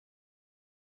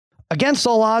Against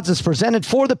All Odds is presented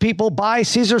for the people by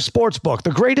Caesar Sportsbook,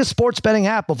 the greatest sports betting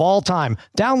app of all time.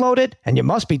 Download it, and you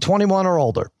must be 21 or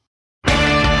older. All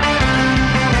right,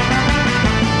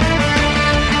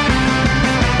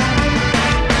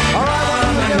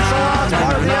 welcome to Against All Odds,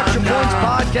 part of the Extra Points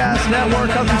Podcast Network.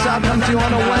 Cousins out comes to you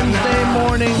on a Wednesday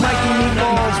morning. Mikey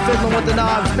Meatballs, fiddling with the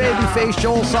knobs. Babyface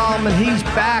Joel Solomon, he's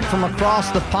back from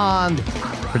across the pond,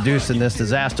 producing this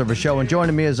disaster of a show. And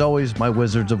joining me, as always, my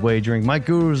wizards of wagering, my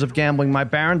gurus of gambling, my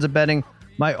barons of betting,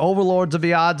 my overlords of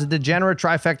the odds, a degenerate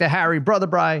trifecta, Harry, Brother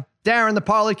Bry, Darren, the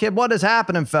Parlay Kid. What is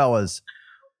happening, fellas?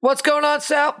 What's going on,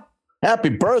 Sal? Happy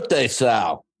birthday,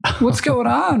 Sal. What's going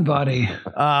on, buddy?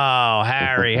 Oh,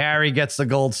 Harry. Harry gets the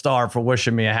gold star for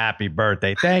wishing me a happy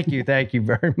birthday. Thank you. Thank you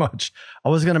very much. I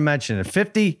was going to mention it.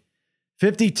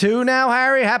 52 now,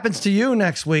 Harry? Happens to you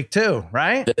next week, too,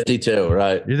 right? 52,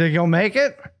 right. You think you'll make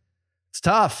it? It's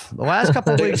tough. The last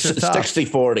couple of weeks are tough.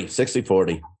 60-40.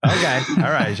 60-40. Okay.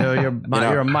 All right. So you're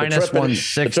a minus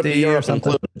 160 or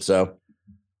something. Included, so.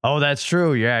 Oh, that's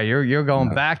true. Yeah, you're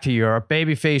going back to Europe.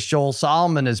 Babyface Joel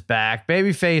Solomon is back.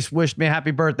 Babyface wished me a happy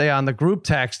birthday on the group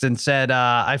text and said,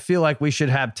 I feel like we should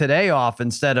have today off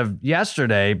instead of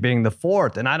yesterday being the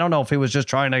 4th. And I don't know if he was just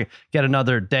trying to get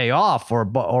another day off or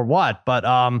what.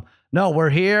 But no,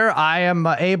 we're here. I am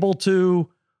able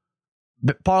to.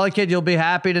 Parlay Kid, you'll be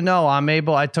happy to know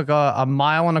I took a 1.25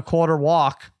 mile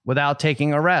walk without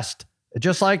taking a rest.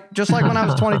 Just like when I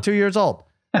was 22 years old.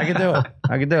 I could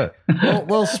do it.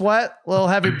 Little sweat, a little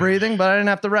heavy breathing, but I didn't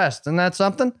have to rest. And that's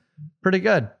something pretty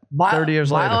good. 30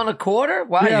 years later. 1.25 miles?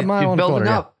 Wow, yeah, you're building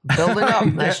up. Yeah. Building up.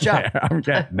 Nice job. I'm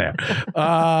getting there.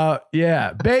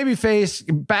 Yeah.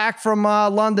 Babyface, back from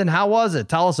London. How was it?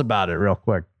 Tell us about it real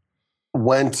quick.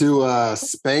 Went to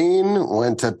Spain,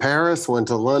 went to Paris, went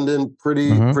to London.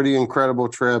 Pretty incredible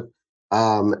trip.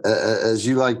 As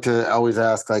you like to always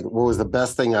ask, like, what was the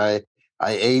best thing I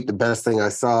ate, the best thing I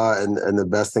saw, and the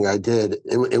best thing I did?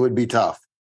 It would be tough.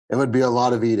 It would be a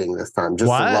lot of eating this time. Just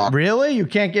what? A lot. Really? You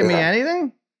can't give me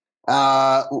anything?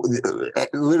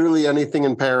 Literally anything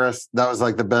in Paris. That was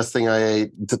like the best thing I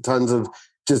ate. Tons of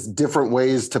just different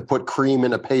ways to put cream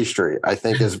in a pastry, I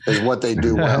think is what they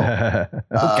do well.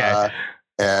 Okay.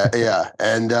 Yeah.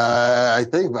 And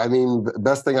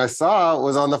best thing I saw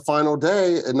was on the final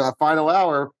day, in the final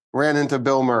hour, ran into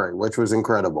Bill Murray, which was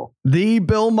incredible. The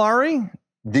Bill Murray?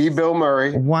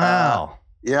 Wow.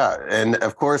 Yeah. And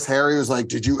of course, Harry was like,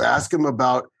 did you ask him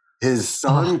about his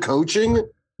son coaching?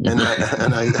 And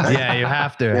I yeah, you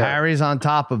have to. Yeah. Harry's on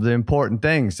top of the important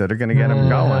things that are going to get him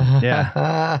going.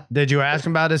 Yeah. Did you ask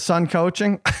him about his son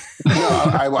coaching?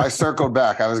 No, I circled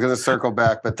back. I was going to circle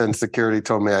back, but then security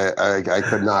told me I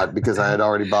could not because I had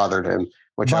already bothered him,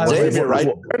 which I wasn't right.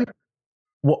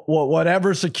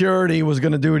 Whatever security was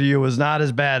going to do to you was not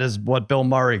as bad as what Bill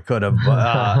Murray could have.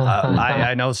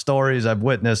 I know stories I've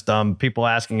witnessed. People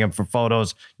asking him for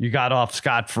photos. You got off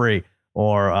scot-free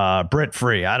or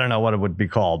Brit-free. I don't know what it would be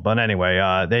called. But anyway,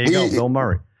 there you go, Bill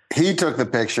Murray. He took the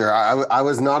picture. I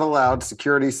was not allowed.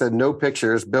 Security said no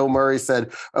pictures. Bill Murray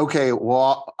said, "Okay,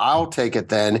 well, I'll take it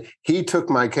then." He took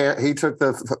he took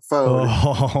the phone.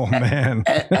 Oh man!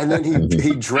 And then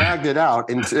he dragged it out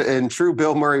in true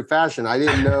Bill Murray fashion. I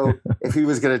didn't know if he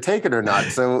was going to take it or not.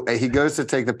 So he goes to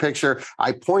take the picture.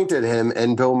 I pointed him,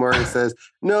 and Bill Murray says,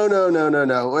 "No,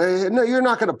 you're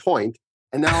not going to point."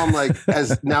 And now I'm like,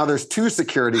 now there's 2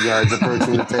 security guards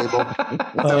approaching the table.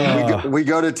 So we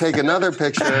go to take another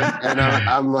picture, and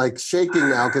I'm like shaking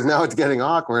now because now it's getting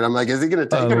awkward. I'm like, is he going to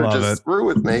take it or just screw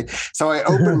with me? So I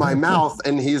open my mouth,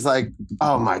 and he's like,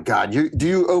 "Oh my God, do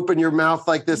you open your mouth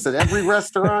like this at every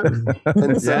restaurant?"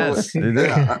 And so, yes,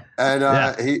 yeah. And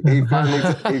he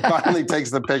finally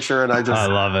takes the picture, and I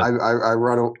love it. I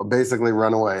basically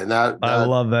run away, and that I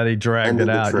love that he dragged it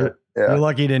out. Yeah. You're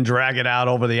lucky he didn't drag it out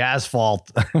over the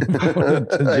asphalt.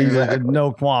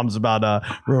 No qualms about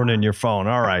ruining your phone.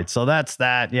 All right. So that's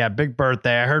that. Yeah. Big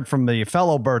birthday. I heard from the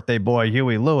fellow birthday boy,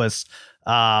 Huey Lewis.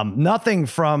 Nothing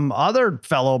from other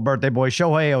fellow birthday boy,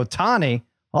 Shohei Ohtani,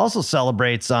 also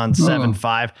celebrates on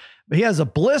 7/5. He has a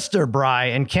blister, Bry,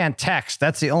 and can't text.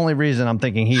 That's the only reason I'm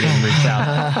thinking he didn't reach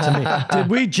out to me. Did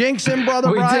we jinx him,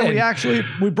 Brother Bry?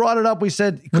 We brought it up. We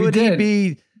said, could he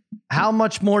be... How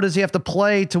much more does he have to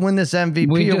play to win this MVP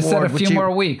award? We just said a few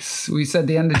more weeks. We said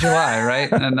the end of July, right?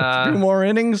 And a few more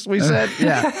innings, we said?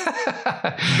 Yeah.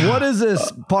 What is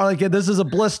this, Parlay Kid? This is a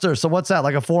blister. So what's that,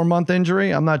 like a 4-month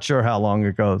injury? I'm not sure how long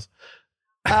it goes.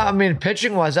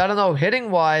 Pitching-wise, I don't know.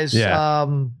 Hitting-wise,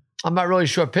 I'm not really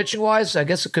sure. Pitching-wise, I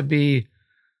guess it could be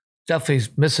definitely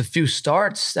miss a few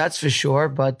starts. That's for sure.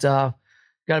 But got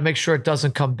got to make sure it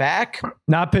doesn't come back.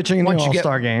 Not pitching in the Once you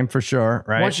All-Star game for sure,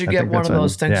 right? Once you I get think one of that's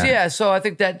those things. yeah. Yeah. So I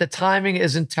think that the timing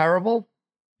isn't terrible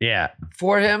Yeah.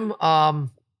 for him.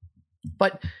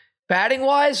 But batting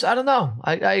wise, I don't know.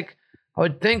 I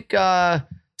would think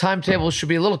timetable should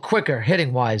be a little quicker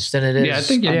hitting wise than it is. Yeah, I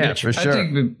think for sure. I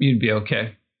think you'd be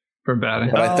okay for batting.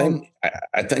 But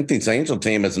I think this Angel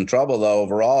team is in trouble though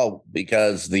overall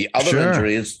because the other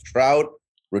injuries, Trout,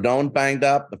 Rodon banged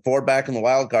up, the 4 back in the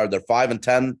wild card. They're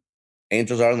 5-10.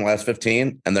 Angels are in the last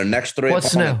 15, and their next 3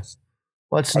 What's opponents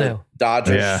What's new?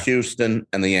 Dodgers, Houston,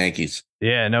 and the Yankees.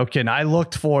 Yeah, no kidding. I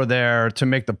looked for there to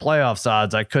make the playoffs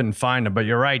odds. I couldn't find him, but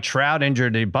you're right. Trout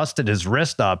injured. He busted his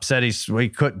wrist up. Said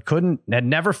had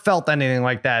never felt anything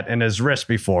like that in his wrist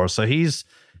before. So he's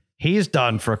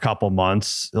done for a couple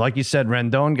months. Like you said,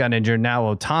 Rendon got injured.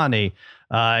 Now Ohtani.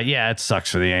 Yeah, it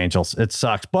sucks for the Angels. It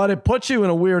sucks, but it puts you in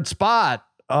a weird spot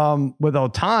with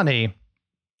Ohtani.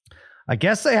 I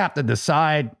guess they have to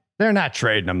decide. They're not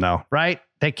trading him though, right?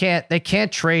 They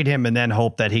can't trade him and then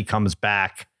hope that he comes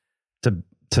back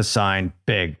to sign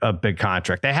a big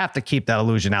contract. They have to keep that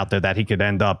illusion out there that he could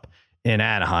end up in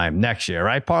Anaheim next year,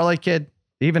 right, Parlay Kid?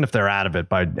 Even if they're out of it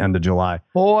by end of July.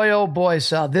 Boy, oh boy,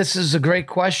 Sal, this is a great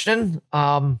question.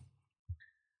 I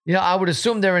would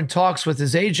assume they're in talks with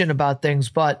his agent about things,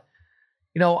 but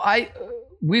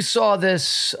we saw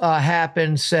this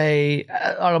happen, say,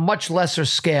 on a much lesser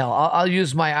scale. I'll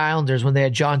use my Islanders when they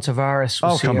had John Tavares.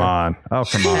 Oh, come on.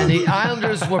 And the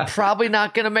Islanders were probably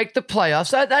not going to make the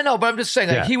playoffs. I know, but I'm just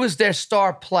saying, he was their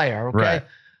star player, okay?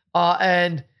 Right.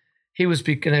 And he was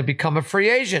going to become a free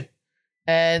agent.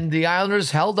 And the Islanders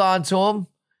held on to him,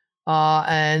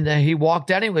 and he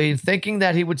walked anyway, thinking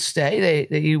that he would stay.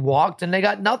 He walked, and they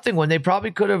got nothing when they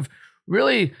probably could have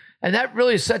really... And that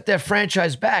really set their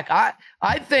franchise back.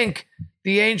 I think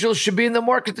the Angels should be in the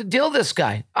market to deal this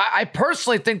guy. I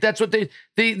personally think that's what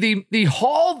the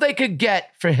haul they could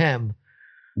get for him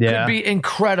could be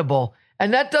incredible.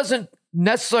 And that doesn't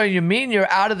necessarily mean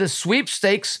you're out of the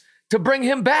sweepstakes to bring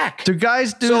him back. Do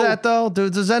guys do that though?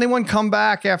 Does anyone come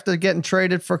back after getting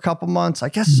traded for a couple months? I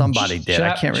guess somebody did.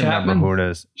 I can't remember who it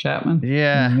is. Chapman?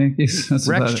 Yeah.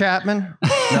 Rex Chapman?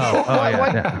 No. Oh,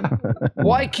 yeah.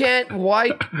 Why can't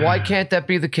that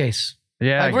be the case?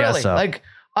 Yeah, I guess so.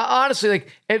 Honestly,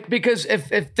 because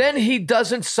if then he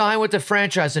doesn't sign with the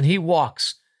franchise and he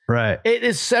walks, right, it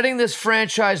is setting this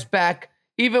franchise back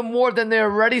even more than they're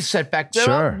already set back. They're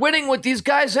not winning with these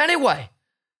guys anyway.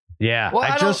 Yeah, well,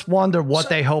 I just wonder what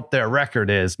they hope their record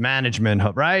is.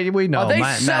 Management, right? We know. Are they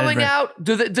selling out?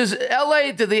 Do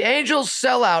the Angels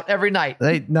sell out every night?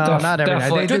 Not every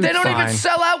night. They don't even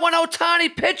sell out when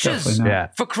Ohtani pitches.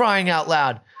 For crying out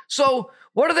loud. So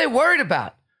what are they worried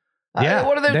about? What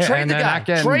are they trade the guy?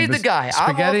 Trade the guy.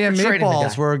 Spaghetti and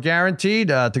meatballs were guaranteed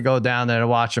to go down there to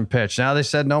watch him pitch. Now they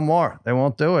said no more. They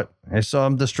won't do it. They saw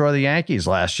him destroy the Yankees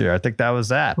last year. I think that was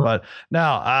that. But no,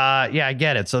 I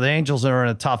get it. So the Angels are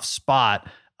in a tough spot.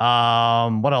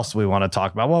 What else do we want to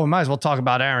talk about? Well, we might as well talk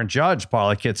about Aaron Judge,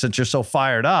 Parlay Kid, since you're so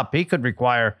fired up. He could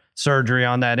require surgery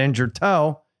on that injured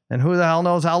toe. And who the hell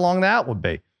knows how long that would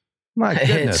be? My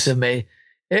goodness. It's amazing.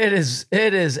 It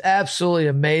is absolutely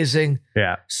amazing.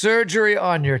 Yeah. Surgery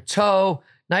on your toe.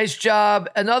 Nice job.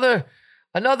 Another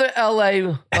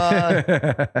LA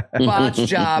botch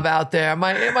job out there.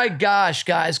 My gosh,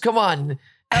 guys, come on.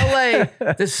 LA,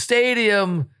 the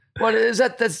stadium. What is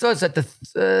that? What's that?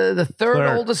 The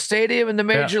third oldest stadium in the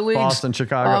major leagues. Boston,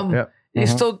 Chicago. You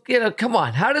still, come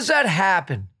on. How does that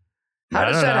happen? How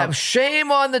does that happen?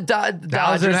 Shame on the Dodgers.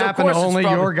 How does it happen to only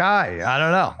your guy? I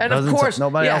don't know. And of course,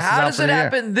 nobody else. How does it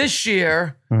happen this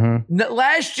year? Mm-hmm.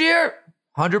 Last year,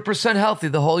 100% healthy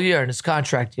the whole year in his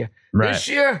contract year. Right. This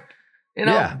year,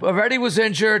 already was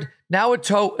injured. Now a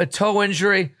toe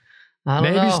injury.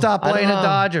 Maybe stop playing the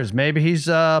Dodgers. Maybe he's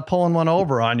pulling one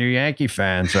over on you Yankee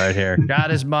fans right here.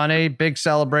 Got his money. Big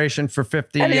celebration for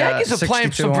 50. And the Yankees are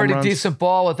playing some pretty decent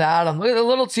ball without him. Look at the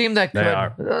little team that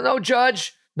could. No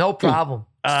Judge. No problem.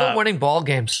 Still winning ball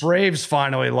games. Braves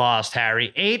finally lost,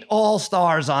 Harry. 8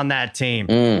 All-Stars on that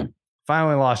team.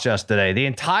 Finally lost yesterday. The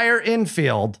entire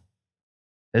infield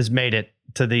has made it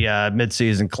to the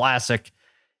midseason classic.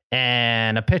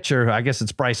 And a pitcher, I guess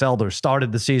it's Bryce Elder,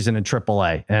 started the season in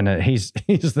AAA. And he's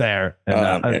there.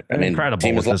 And,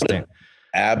 incredible with this team.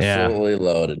 Absolutely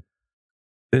loaded.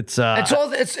 It's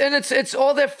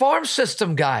all their farm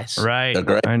system guys. Right.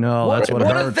 I know. What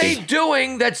are they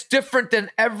doing that's different than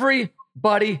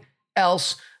everybody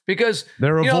else because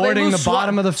they're avoiding the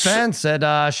bottom of the fence at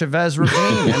Chavez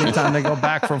Ravine anytime they go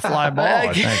back for a fly ball.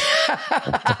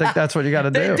 I think that's what you got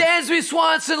to do. Dansby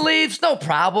Swanson leaves, no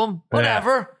problem,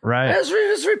 whatever. Yeah, right.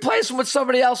 Just replace him with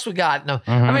somebody else we got. No,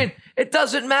 I mean it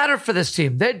doesn't matter for this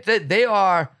team. They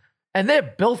are, and they're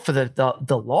built for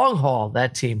the long haul.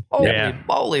 That team, holy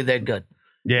moly, they're good.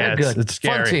 Yeah, they're good. It's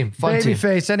scary. Fun team.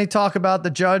 Babyface, any talk about the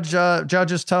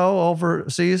judge's toe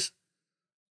overseas?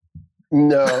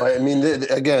 No, I mean,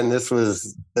 again, it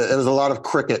was a lot of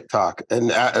cricket talk and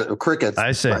cricket.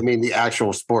 I see. I mean, the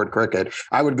actual sport cricket.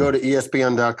 I would go to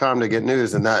ESPN.com to get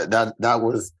news, and that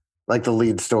was like the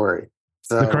lead story.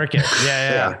 So, the cricket,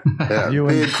 yeah.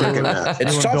 Big cricket match.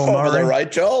 It's tough over there, right,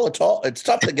 Joel? It's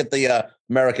tough to get the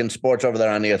American sports over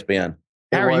there on ESPN.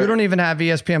 Harry, you don't even have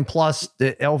ESPN Plus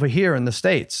over here in the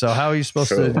States. So how are you supposed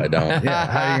to? I don't. Yeah,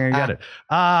 how are you going to get it?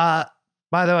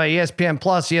 By the way, ESPN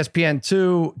Plus,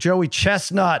 ESPN2, Joey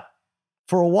Chestnut.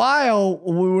 For a while,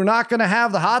 we were not going to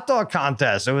have the hot dog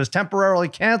contest. It was temporarily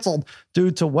canceled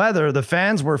due to weather. The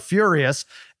fans were furious.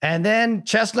 And then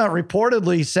Chestnut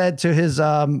reportedly said to his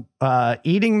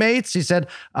eating mates, he said,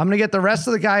 I'm going to get the rest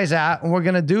of the guys out and we're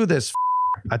going to do this.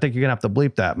 I think you're going to have to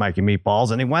bleep that, Mikey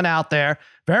Meatballs. And he went out there.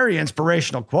 Very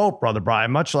inspirational quote, Brother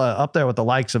Brian, much up there with the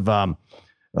likes of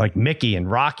like Mickey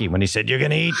and Rocky when he said, you're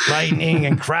going to eat lightning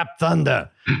and crap thunder.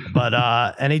 But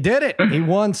and he did it. He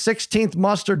won 16th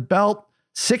mustard belt,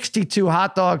 62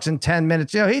 hot dogs in 10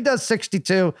 minutes. You know, he does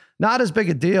 62. Not as big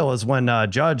a deal as when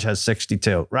Judge has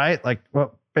 62, right? Like,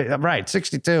 well, right.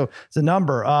 62 is the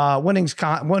number. Women's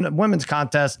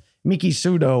contest, Miki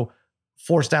Sudo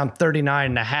forced down 39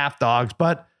 and a half dogs,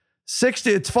 but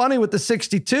 60. It's funny with the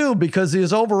 62 because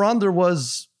his over under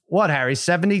was what, Harry?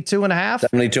 72 and a half?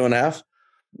 72 and a half.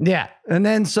 Yeah. And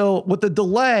then so with the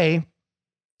delay,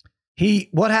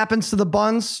 what happens to the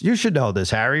buns? You should know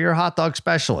this, Harry. You're a hot dog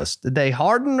specialist. Did they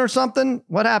harden or something?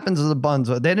 What happens to the buns?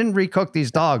 They didn't recook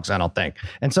these dogs, I don't think.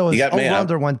 And so his over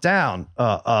under went down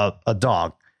a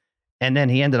dog. And then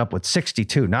he ended up with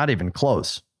 62, not even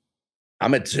close.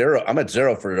 I'm at zero. I'm at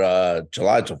zero for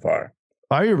July so far.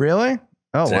 Are you really?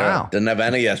 Oh, zero. Wow. Didn't have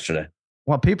any yesterday.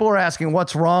 Well, people are asking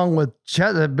what's wrong with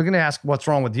Chet. They're going to ask what's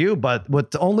wrong with you, but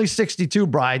with only 62,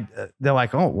 Bride, they're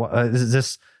like, oh, is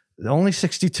this only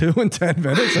 62 in 10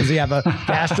 minutes? Does he have a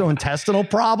gastrointestinal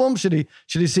problem? Should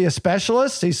he see a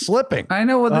specialist? He's slipping. I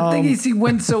know. Well, the thing is, he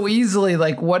wins so easily.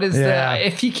 Like, what is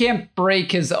if he can't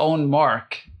break his own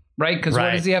mark, right? Because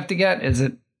what does he have to get? Is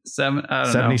it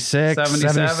 76,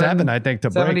 77, I think, to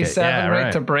break it. Yeah,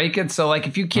 right, to break it. So, like,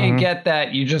 if you can't get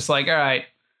that, you just like, all right.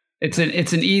 It's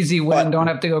an easy win. Don't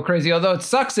have to go crazy. Although it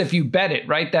sucks if you bet it,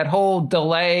 right? That whole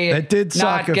delay. It did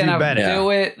suck if you bet it. Do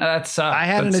it. That sucks. I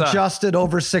had adjusted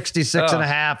over 66 and a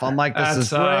half. I'm like, this is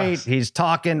great. He's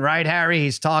talking, right, Harry?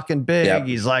 He's talking big. Yep.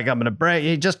 He's like, I'm going to break.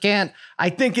 You just can't.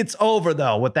 I think it's over,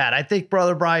 though, with that. I think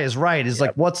Brother Bry is right. He's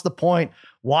like, what's the point?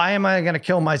 Why am I going to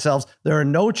kill myself? There are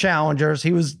no challengers.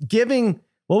 He was giving,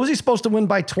 what was he supposed to win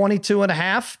by 22 and a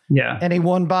half? Yeah. And he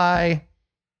won by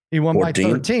 14? By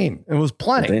 13. It was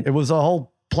plenty. 14? It was a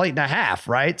whole plate and a half,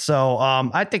 right? So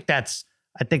I think that's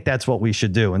what we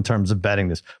should do in terms of betting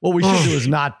this. What we should do is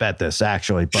not bet this,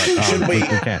 actually. But should we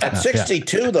can't. At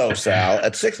 62, though, Sal?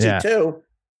 At 62,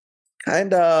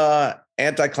 kind of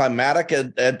anticlimactic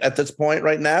at this point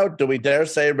right now. Do we dare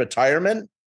say retirement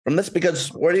from this? Because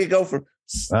where do you go from?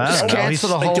 Just cancel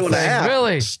the whole thing.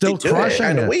 Really, still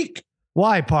crushing it. A week.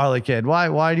 Why, Parlay Kid?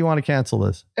 Why do you want to cancel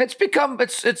this? It's become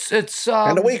it's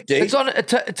and a week, it's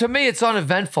to me it's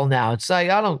uneventful now. It's like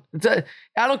I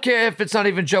don't care if it's not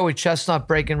even Joey Chestnut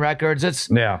breaking records. It's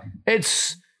to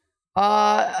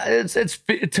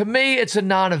me it's a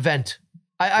non-event.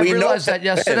 I realized that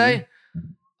yesterday.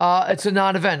 It's a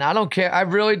non-event. I don't care. I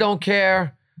really don't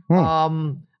care.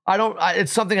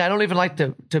 It's something I don't even like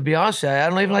to be honest. I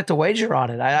don't even like to wager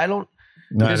on it. I don't.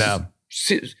 No.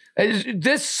 This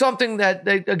is something that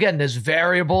again, there's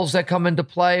variables that come into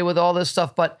play with all this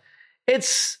stuff, but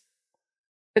this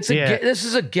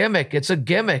is a gimmick. It's a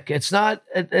gimmick. It's not.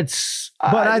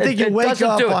 But I think you wake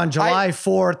up on July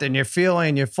 4th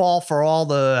and you fall for all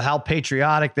how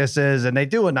patriotic this is, and they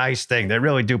do a nice thing. They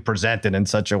really do present it in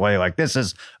such a way like this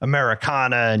is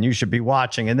Americana and you should be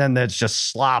watching. And then there's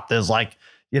just slop. There's like,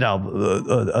 an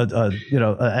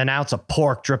ounce of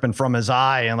pork dripping from his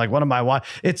eye. And like, what am I watching?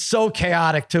 It's so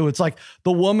chaotic too. It's like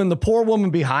the poor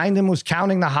woman behind him was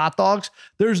counting the hot dogs.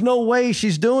 There's no way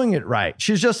she's doing it right.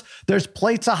 There's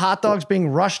plates of hot dogs being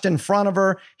rushed in front of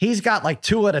her. He's got like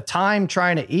 2 at a time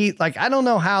trying to eat. Like, I don't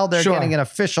know how they're getting an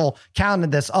official count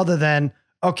of this other than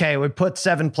okay, we put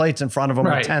 7 plates in front of them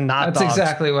with 10 hot dogs. That's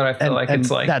exactly what I feel like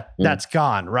it's like. That's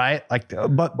gone, right? Like,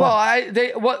 but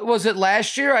what was it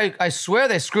last year? I swear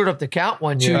they screwed up the count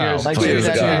 1 year. 2 years, like 2 years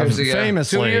ago.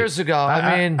 Famously, 2 years ago.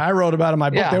 I mean, I wrote about it in my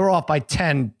book. Yeah. They were off by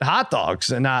 10 hot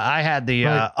dogs, and I had the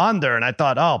under, and I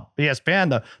thought, oh,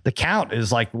 ESPN, the count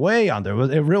is like way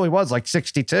under. It really was like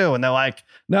 62, and they're like,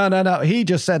 no. He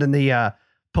just said in the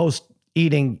post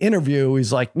eating interview,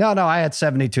 he's like, no, I had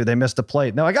 72. They missed a plate.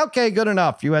 And they're like, okay, good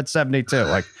enough. You had 72.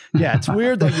 Like, yeah, it's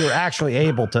weird that you're actually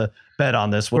able to bet on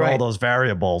this with all those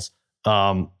variables.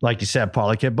 Like you said,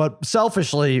 Parlay Kid. But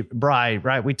selfishly, Bri,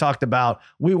 right? We talked about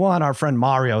we want our friend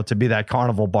Mario to be that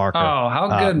carnival barker. Oh, how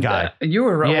good guy. You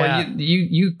were right. Yeah. Well,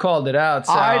 you called it out.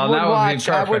 So I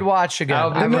that would watch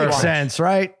again. It makes sense,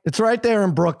 right? It's right there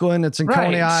in Brooklyn. It's in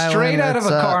Coney Island. Straight out of a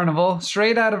carnival.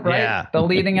 Straight out of the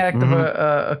leading act of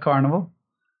a carnival.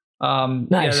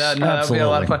 Nice. That'll be a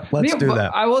lot of fun. Let's do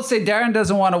that. I will say Darren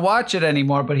doesn't want to watch it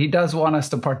anymore, but he does want us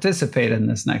to participate in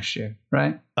this next year,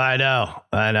 right? I know.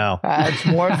 It's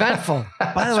more eventful.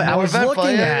 By the way, I was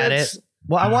looking at it.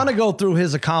 Well, I want to go through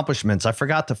his accomplishments. I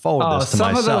forgot to forward this to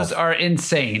myself. Some of those are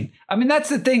insane. I mean, that's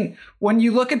the thing. When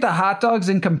you look at the hot dogs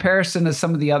in comparison to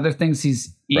some of the other things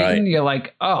he's eaten, you're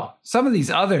like, oh, some of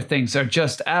these other things are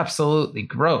just absolutely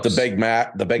gross. The Big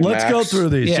Mac. Let's go through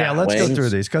these. Yeah, let's Wings. go through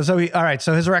these. All right,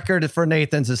 so his record for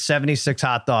Nathan's is 76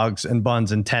 hot dogs and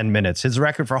buns in 10 minutes. His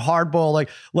record for hardball, like,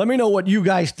 let me know what you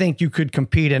guys think you could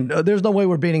compete in. There's no way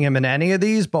we're beating him in any of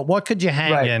these, but what could you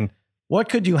hang in? What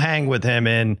could you hang with him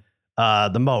in?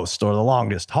 The most or the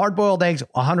longest. Hard-boiled eggs,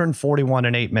 141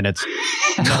 in 8 minutes.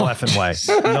 No effing way.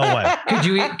 No way.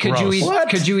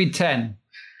 Could you eat 10?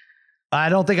 I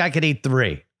don't think I could eat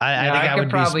 3. I think I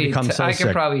would become so sick. I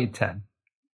could probably eat 10.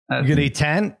 You could eat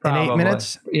 10 in 8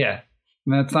 minutes? Yeah.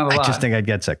 That's not a lot. I just think I'd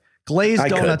get sick. Glazed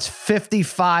donuts,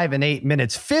 55 in 8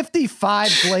 minutes.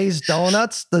 55 glazed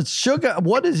donuts. The sugar,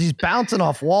 what is he's bouncing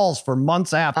off walls for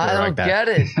months after? I don't get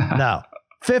it. No.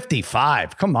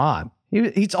 55. Come on. He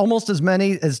eats almost as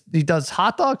many as he does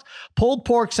hot dogs. Pulled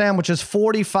pork sandwiches,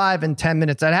 45 in 10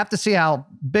 minutes. I'd have to see how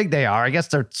big they are. I guess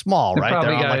they're small, right?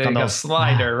 Probably they're got like a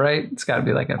slider, right? It's got to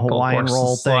be like a Hawaiian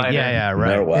roll thing. Slider. Yeah,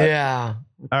 right. Yeah.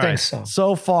 I think so.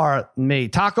 So far, me.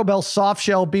 Taco Bell soft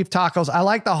shell beef tacos. I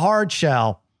like the hard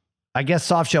shell. I guess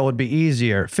soft shell would be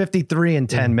easier. 53 in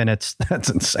 10 minutes. That's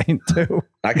insane, too.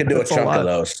 I could do a chunk of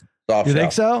those. Soft you shell.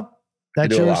 think so?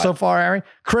 That's yours so far, Ari?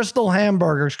 Crystal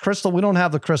hamburgers. Crystal, we don't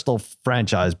have the Crystal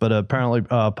franchise, but apparently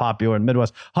popular in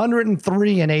Midwest.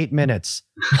 103 in 8 minutes.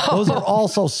 Those are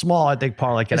also small, I think,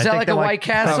 Parlay Kid. Is that like a White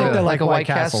Castle? I think they're like a White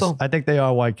Castle. I think they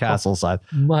are White Castle size.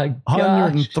 My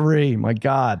God. 103, my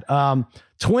God.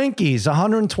 Twinkies,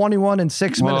 121 in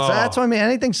 6 minutes. That's what I mean.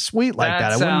 Anything sweet like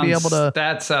that. I wouldn't be able to.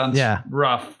 That sounds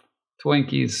rough.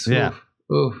 Twinkies. Yeah.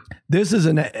 Oof. This is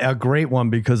a great one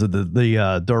because of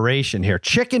the duration here.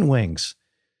 Chicken wings,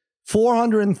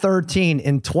 413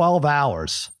 in 12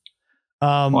 hours.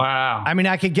 Wow. I mean,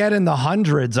 I could get in the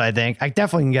hundreds, I think. I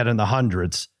definitely can get in the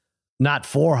hundreds. Not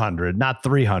 400, not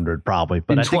 300 probably.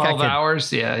 But in I think 12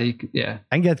 hours? Yeah. I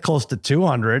can get close to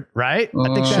 200, right?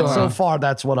 I think so far,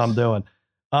 that's what I'm doing.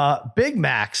 Big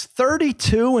Macs,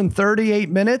 32 in 38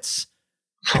 minutes.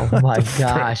 Oh, my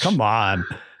gosh. Come on.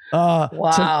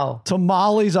 Wow.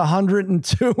 Tamales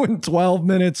 102 in 12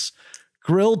 minutes.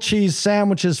 Grilled cheese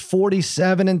sandwiches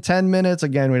 47 in 10 minutes.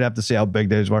 Again, we'd have to see how big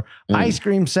those were. Ice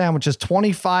cream sandwiches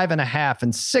 25 and a half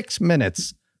in 6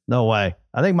 minutes. No way.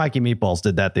 I think Mikey Meatballs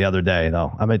did that the other day,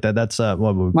 though. I mean, that's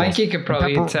what we Mikey could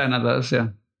probably eat 10 of those. Yeah.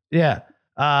 Yeah.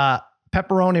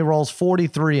 Pepperoni rolls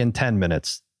 43 in 10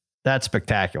 minutes. That's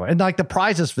spectacular. And like the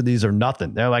prizes for these are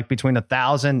nothing. They're like between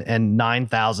 $1,000 and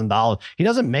 $9,000. He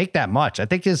doesn't make that much. I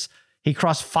think he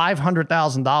crossed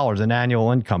 $500,000 in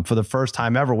annual income for the first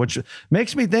time ever, which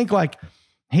makes me think like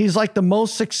he's like the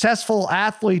most successful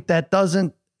athlete that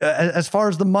doesn't, as far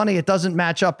as the money, it doesn't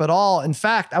match up at all. In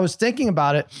fact, I was thinking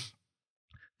about it.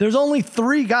 There's only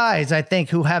 3 guys, I think,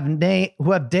 who have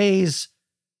days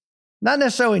not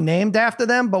necessarily named after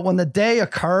them, but when the day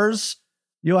occurs,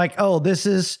 you're like, oh, this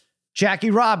is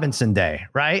Jackie Robinson Day,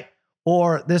 right?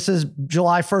 Or this is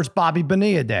July 1st, Bobby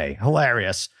Bonilla Day.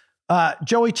 Hilarious.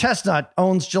 Joey Chestnut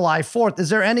owns July 4th. Is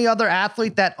there any other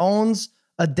athlete that owns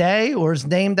a day or is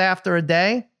named after a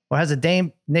day or has a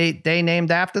day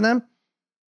named after them?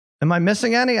 Am I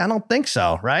missing any? I don't think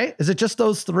so, right? Is it just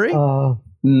those 3?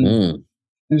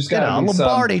 There's got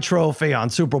Lombardi trophy on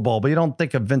Super Bowl, but you don't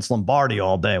think of Vince Lombardi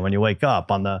all day when you wake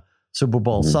up on the Super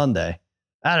Bowl Sunday.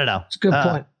 I don't know. It's a good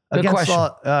point. Good question.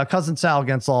 Cousin Sal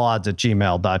against all odds at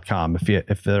gmail.com.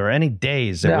 If there are any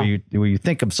days that where you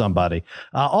think of somebody.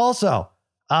 Also,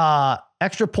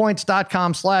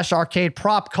 extrapoints.com/arcade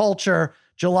prop culture.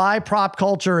 July prop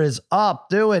culture is up.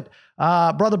 Do it.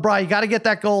 Brother Brian, you got to get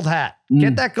that gold hat.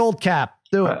 Get that gold cap.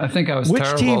 Do it. I think I was Which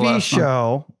terrible TV last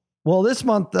show? month. Well, this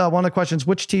month, one of the questions,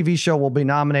 which TV show will be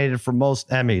nominated for most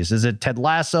Emmys? Is it Ted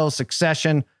Lasso,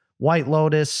 Succession, White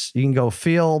Lotus? You can go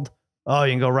Field. Oh,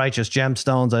 you can go Righteous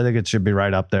Gemstones. I think it should be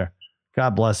right up there.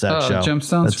 God bless that show.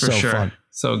 Gemstones That's for so sure. fun.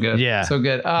 So good. Yeah. So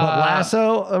good. But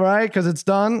Lasso, right? Because it's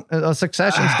done.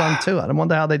 Succession's done too. I don't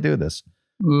wonder how they do this.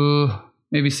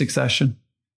 Maybe Succession.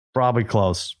 Probably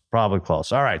close. All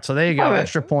right. So there you go. All right.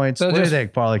 Extra points. So What do you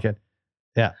think, Parlay Kid?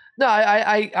 Yeah. No,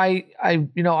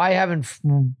 I haven't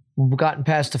gotten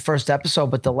past the first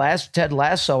episode, but the last Ted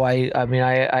Lasso,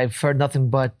 I've heard nothing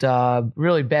but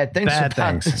really bad things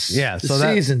about this. Yeah. this So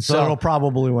season. So it'll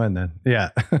probably win then. Yeah.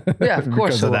 Yeah, of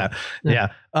course because of it will. that. Yeah.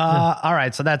 All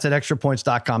right. So that's at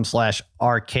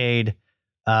extrapoints.com/arcade.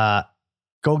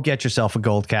 Go get yourself a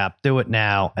gold cap. Do it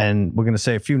now. And we're going to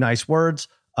say a few nice words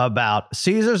about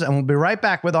Caesars, and we'll be right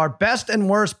back with our best and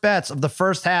worst bets of the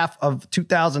first half of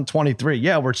 2023.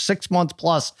 Yeah, we're 6 months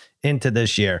plus into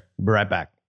this year. We'll be right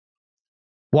back.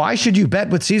 Why should you bet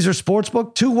with Caesars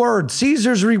Sportsbook? 2 words,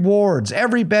 Caesars Rewards.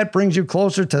 Every bet brings you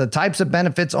closer to the types of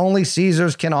benefits only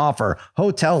Caesars can offer.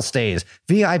 Hotel stays,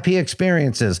 VIP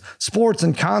experiences, sports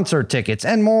and concert tickets,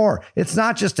 and more. It's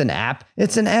not just an app,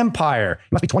 it's an empire. You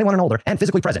must be 21 and older and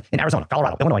physically present in Arizona,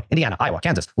 Colorado, Illinois, Indiana, Iowa,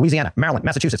 Kansas, Louisiana, Maryland,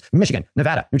 Massachusetts, Michigan,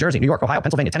 Nevada, New Jersey, New York, Ohio,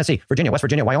 Pennsylvania, Tennessee, Virginia, West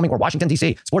Virginia, Wyoming, or Washington,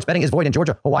 D.C. Sports betting is void in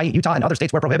Georgia, Hawaii, Utah, and other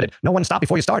states where prohibited. No one stop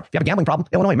before you start. If you have a gambling problem,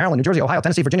 Illinois, Maryland, New Jersey, Ohio,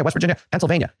 Tennessee, Virginia, West Virginia,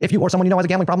 Pennsylvania. If you or someone you know has a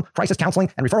gambling problem, crisis counseling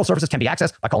and referral services can be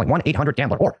accessed by calling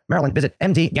 1-800-GAMBLER. Or Maryland, visit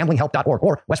mdgamblinghelp.org.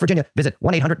 Or West Virginia, visit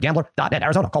 1-800-GAMBLER.net.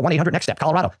 Arizona, call 1-800-NEXT-STEP.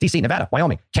 Colorado, D.C., Nevada,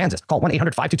 Wyoming, Kansas, call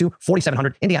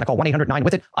 1-800-522-4700. Indiana, call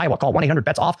 1-800-9-WITH-IT. Iowa, call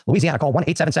 1-800-BETS-OFF. Louisiana, call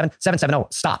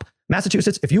 1-877-770-STOP.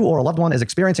 Massachusetts, if you or a loved one is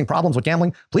experiencing problems with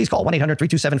gambling, please call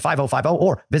 1-800-327-5050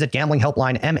 or visit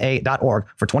gamblinghelplinema.org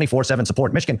for 24/7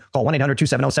 support. Michigan, call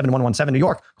 1-800-270-7117. New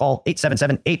York, call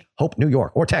 877-8-HOPE-NEW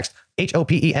YORK or text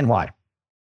HOPENY.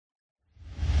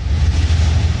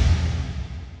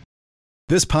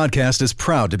 This podcast is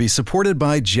proud to be supported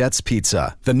by Jets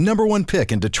Pizza, the #1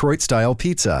 pick in Detroit-style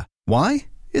pizza. Why?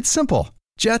 It's simple.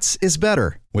 Jets is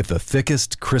better. With the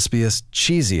thickest, crispiest,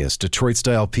 cheesiest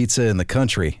Detroit-style pizza in the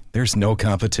country, there's no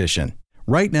competition.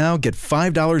 Right now, get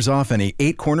 $5 off any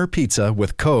 8-corner pizza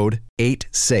with code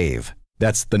 8SAVE.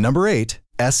 That's the number 8,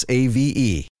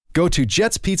 SAVE. Go to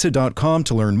jetspizza.com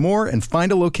to learn more and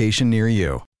find a location near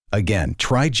you. Again,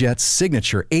 try Jet's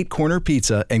signature 8-corner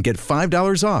pizza and get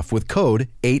 $5 off with code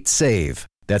 8SAVE.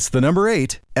 That's the number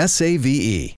 8,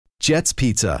 SAVE. Jet's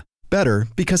Pizza. Better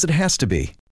because it has to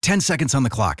be. 10 seconds on the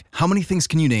clock. How many things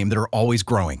can you name that are always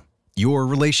growing? Your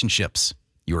relationships,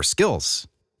 your skills,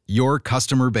 your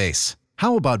customer base.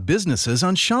 How about businesses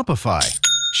on Shopify?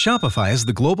 Shopify is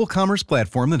the global commerce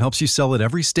platform that helps you sell at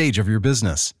every stage of your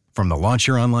business. From the launch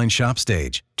your online shop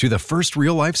stage, to the first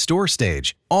real-life store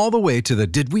stage, all the way to the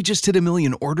did we just hit a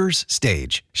million orders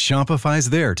stage, Shopify's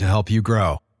there to help you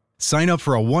grow. Sign up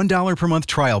for a $1 per month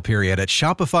trial period at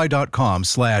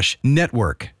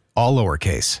shopify.com/network, all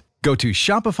lowercase. Go to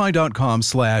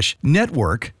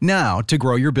shopify.com/network now to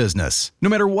grow your business, no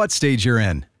matter what stage you're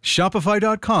in.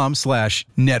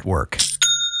 Shopify.com/network.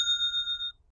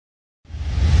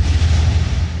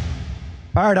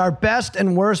 All right, our best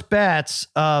and worst bets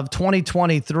of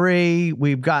 2023.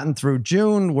 We've gotten through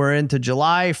June. We're into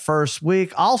July, first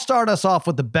week. I'll start us off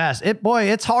with the best.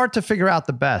 It's hard to figure out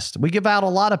the best. We give out a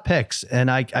lot of picks,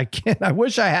 and I can't. I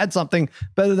wish I had something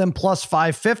better than plus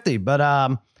 550, but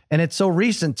and it's so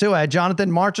recent too. I had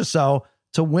Jonathan Marchessault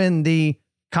to win the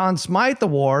Conn Smythe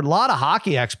Award. A lot of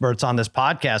hockey experts on this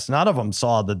podcast. None of them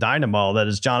saw the dynamo that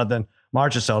is Jonathan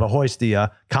Marchessault to hoist the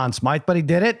Conn Smythe, but he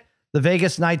did it. The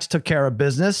Vegas Knights took care of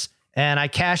business, and I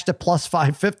cashed at plus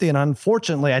 550. And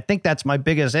unfortunately, I think that's my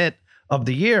biggest hit of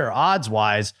the year,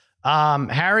 odds-wise.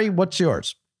 Harry, what's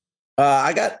yours?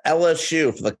 I got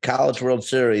LSU for the College World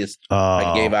Series.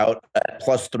 I gave out at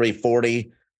plus 340.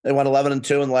 They went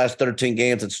 11-2 in the last 13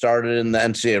 games. It started in the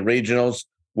NCAA regionals,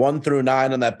 1 through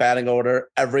 9 in that batting order.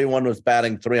 Everyone was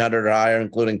batting 300 or higher,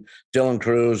 including Dylan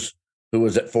Cruz, who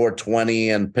was at 420,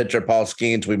 and pitcher Paul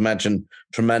Skeens, we mentioned,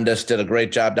 tremendous, did a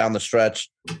great job down the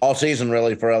stretch all season,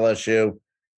 really, for LSU,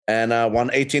 and won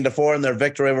 18-4 in their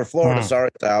victory over Florida. Sorry,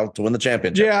 Sal, to win the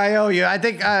championship. Yeah, I owe you. I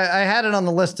think I had it on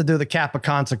the list to do the Kappa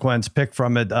Consequence pick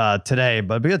from it today,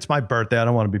 but it's my birthday. I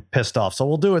don't want to be pissed off. So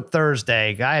we'll do it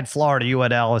Thursday. I had Florida, you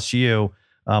had LSU.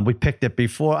 We picked it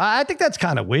before. I think that's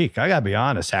kind of weak. I got to be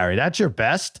honest, Harry. That's your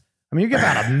best? I mean, you give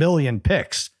out a million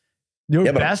picks.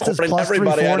 Your best is plus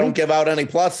everybody. I don't give out any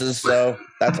pluses, so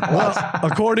that's a plus.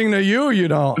 According to you, you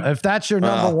don't. If that's your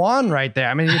number one right there,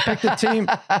 I mean, you picked the team.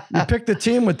 You picked the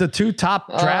team with the 2 top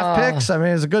draft picks. I mean,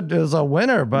 it was a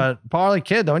winner. But Parlay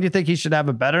Kid, don't you think he should have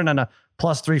it better than a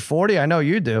plus 340? I know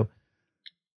you do.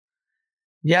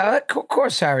 Yeah, of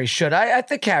course Harry should. I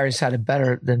think Harry's had it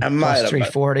better than plus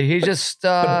 340. He just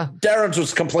Darren's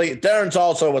was complete. Darren's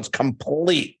also was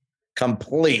complete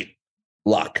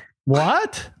luck.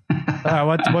 What?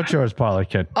 What's yours, Parlay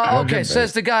Kid? Okay,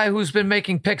 says the guy who's been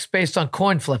making picks based on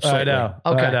coin flips. I know.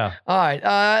 Okay. I know. All right.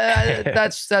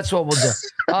 That's what we'll do.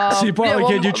 See, Parlay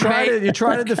Kid, you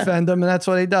try to defend him, and that's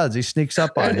what he does. He sneaks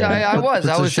up on you. I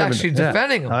was actually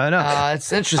defending him. I know.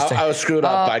 It's interesting. I was screwed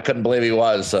up. I couldn't believe he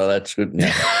was. So that's good.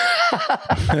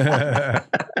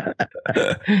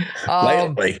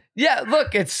 Lately. Yeah,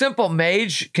 look, it's simple.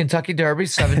 Mage, Kentucky Derby,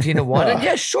 17-1. And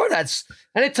yeah, sure, that's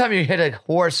anytime you hit a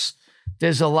horse,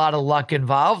 there's a lot of luck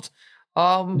involved.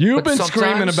 You've been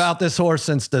screaming about this horse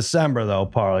since December, though,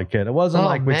 Parlay Kid. It wasn't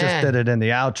like we just did it in the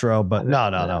outro, but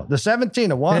no. The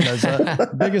 17-1 is the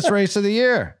biggest race of the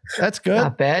year. That's good.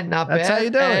 Not bad. That's how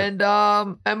you do it.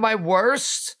 And my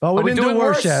worst. Oh, we didn't do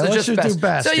worst yet. Let's just do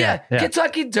best. So yeah,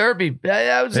 Kentucky Derby.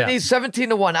 I was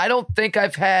 17-1. I don't think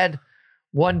I've had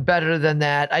one better than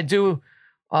that. I do.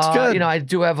 I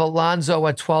do have Alonso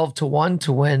at 12-1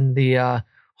 to win the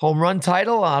home run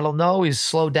title. I don't know. He's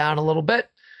slowed down a little bit.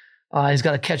 He's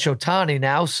got to catch Ohtani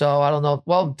now, so I don't know.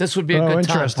 Well, this would be a good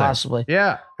time, possibly.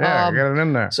 Yeah, get it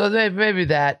in there. So maybe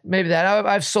that.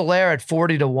 I have Soler at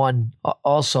 40-1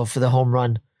 also for the home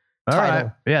run title.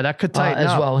 Right. Yeah, that could tighten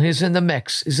as up. well. He's in the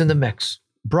mix.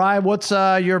 Brian, what's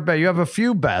your bet? You have a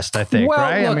few best, I think. Well,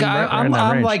 right? look,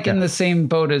 I'm like in the same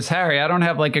boat as Harry. I don't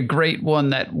have like a great one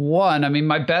that won. I mean,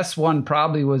 my best one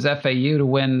probably was FAU to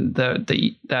win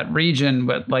that region,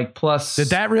 but like plus. Did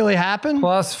that really happen?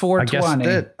 Plus 420. I guess it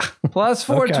did. Plus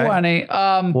 420.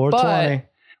 420.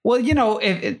 Well,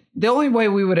 the only way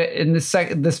we would in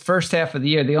this first half of the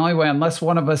year, the only way, unless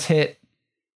one of us hit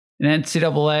an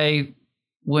NCAA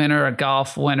winner, a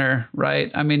golf winner,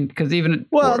 right? I mean, because even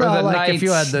if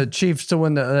you had the Chiefs to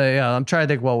win I'm trying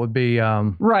to think what would be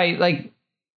right, like,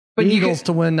 but Eagles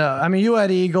to win. You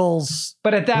had Eagles,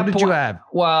 but at that point, did you have?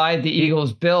 Well, I had the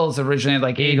Eagles Bills originally,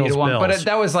 like 80-1, but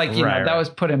that was like that was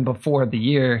put in before the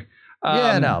year.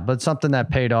 But something that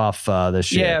paid off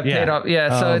this year. Yeah, paid off.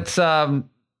 Yeah, so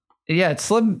it's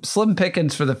slim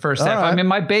pickings for the first half. Right. I mean,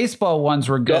 my baseball ones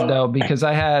were good though because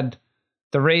I had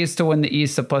the Rays to win the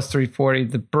East at plus 340.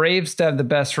 The Braves to have the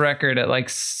best record at like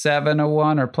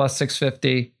 7-1 or plus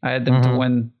 650. I had them to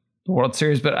win the World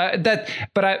Series, but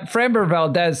Framber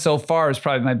Valdez so far is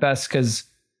probably my best because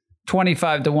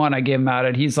 25-1 I gave him out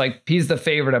at. He's the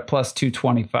favorite at plus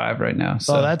 225 right now.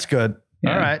 So that's good.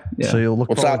 Yeah, all right. Yeah. So you'll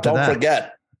look forward to that. Don't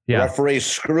forget, the referee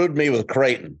screwed me with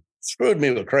Creighton.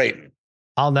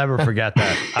 I'll never forget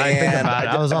that. I think about it.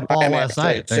 I was up all last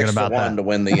night thinking about that. To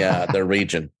win the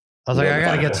region. I was like, I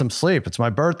got to get some sleep. It's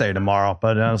my birthday tomorrow.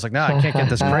 But I was like, no, I can't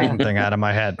get this Creighton thing out of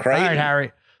my head. All right,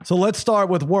 Harry. So let's start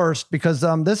with worst because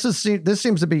this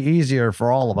seems to be easier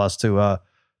for all of us to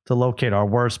locate our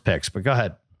worst picks. But go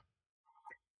ahead.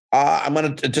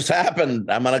 It just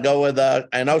happened. I'm going to go with,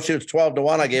 I know she was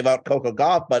 12-1. I gave out Coco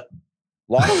Gauff, but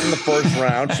lost in the first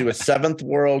round. She was 7th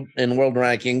in world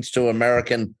rankings to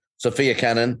American Sophia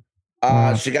Kenin.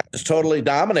 She got just totally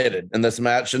dominated in this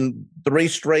match, and 3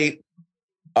 straight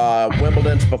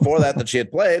Wimbledons before that she had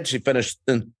played. She finished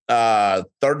in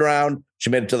 3rd round. She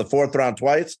made it to the 4th round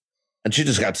twice, and she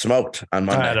just got smoked on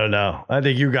Monday. I don't know. I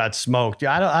think you got smoked.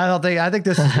 I think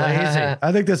this is lazy.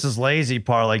 I think this is lazy,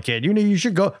 Parlay Kid. You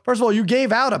should go. First of all, you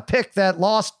gave out a pick that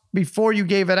lost before you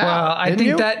gave it out. Well, I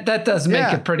think that does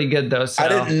make it pretty good though. So I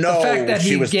didn't know the fact that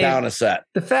she was down a set.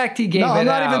 The fact he gave it out. No, I'm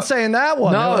not even saying that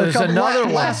one. No, there's another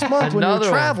one. Last month when you were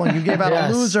traveling, you gave out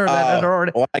a loser that had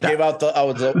already. Well, I gave out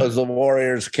it was the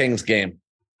Warriors Kings game.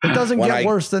 It doesn't get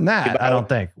worse than that, I don't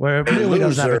think. Where it really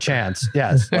doesn't have a chance.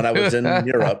 Yes. When I was in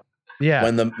Europe. Yeah.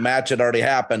 When the match had already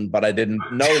happened, but I didn't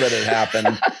know that it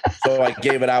happened. So I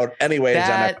gave it out anyways.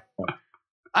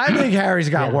 I think Harry's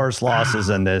got worse losses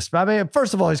than this. I mean,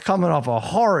 first of all, he's coming off a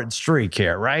horrid streak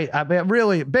here, right? I mean,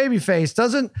 really, Babyface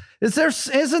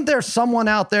isn't there someone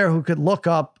out there who could look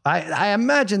up? I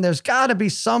imagine there's got to be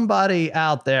somebody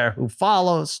out there who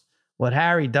follows what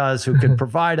Harry does who could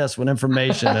provide us with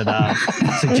information that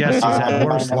suggests he's had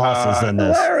worse losses than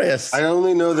this. Hilarious. I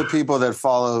only know the people that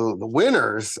follow the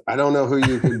winners. I don't know who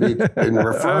you could be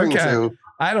referring to.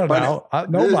 I don't know.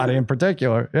 Nobody in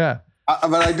particular. Yeah.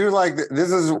 But I do like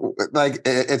this is like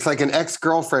it's like an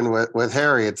ex-girlfriend with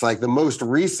Harry. It's like the most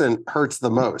recent hurts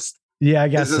the most. Yeah, I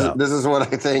guess so. This is what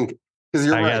I think Because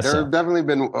you're right. There have definitely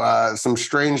been some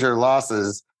stranger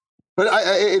losses, but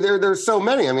there's so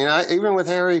many. I mean, even with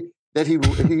Harry, that he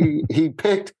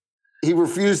picked. He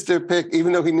refused to pick,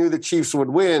 even though he knew the Chiefs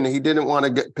would win. He didn't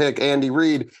want to pick Andy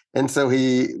Reid, and so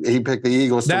he picked the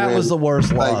Eagles to win. That was the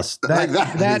worst loss.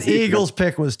 That Eagles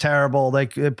pick was terrible. They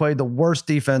played the worst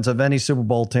defense of any Super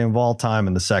Bowl team of all time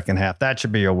in the second half. That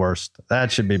should be your worst.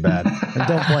 That should be bad. And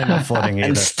don't blame the footing either.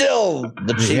 And still,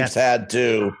 the Chiefs had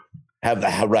to have the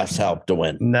refs help to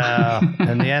win. No,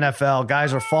 in the NFL,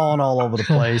 guys are falling all over the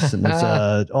place, and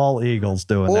it's all Eagles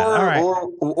doing that. All right.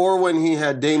 Or when he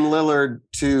had Dame Lillard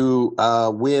to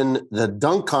win the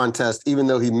dunk contest, even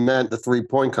though he meant the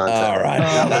 3-point contest. All right.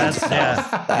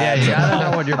 You got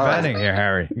to know what you're betting here,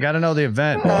 Harry. You got to know the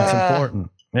event. It's important.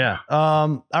 Yeah.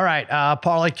 All right.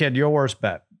 Parlay Kid, your worst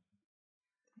bet.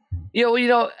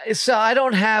 So I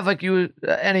don't have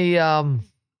any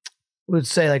would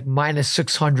say like minus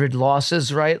 600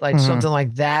 losses, right? Like something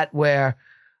like that where,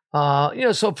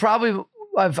 so probably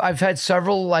I've had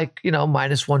several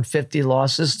minus 150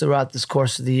 losses throughout this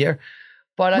course of the year.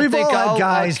 But we've all had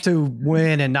guys to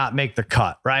win and not make the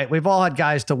cut, right? We've all had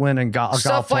guys to win in a golf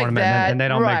tournament and they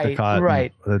don't make the cut.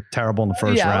 Right. They're terrible in the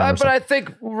first round. But I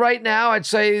think right now I'd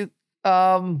say,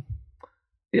 for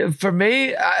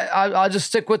me, I'll just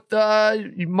stick with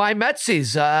my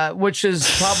Metsies, which is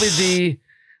probably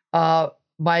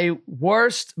my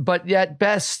worst but yet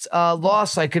best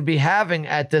loss I could be having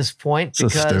at this point,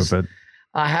 because stupid.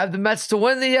 I have the Mets to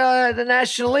win the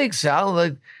National League. So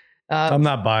I'm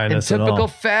not buying this at all. In typical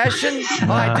fashion.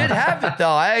 I did have it though.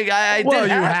 I did.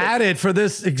 You had it for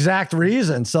this exact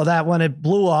reason, so that when it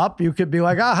blew up, you could be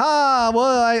like, "Aha!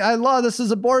 Well, I love this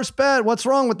is a worst bet. What's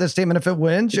wrong with this team?" And if it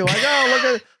wins, you're like,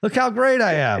 "Oh, look how great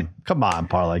I am." Come on,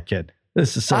 Parlay Kid.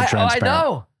 This is so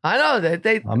transparent. I know that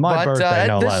they. On my birthday,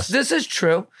 no less. This is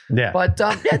true. Yeah. But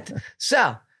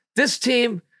Sal, this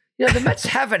team, the Mets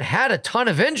haven't had a ton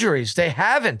of injuries. They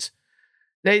haven't.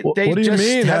 They what do you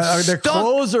mean? Their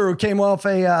closer who came off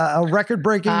a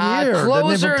record-breaking year.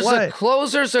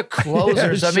 Closers are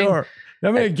closers. Yeah, I mean, sure.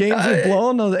 How many games you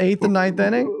blown in the 8th and 9th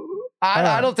inning?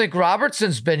 I don't think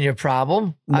Robertson's been your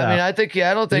problem. No. I mean, I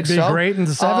don't think so. He'd be great in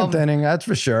the 7th inning, that's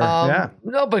for sure.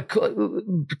 No, but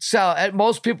Sal,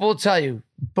 most people will tell you,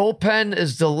 bullpen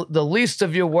is the least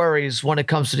of your worries when it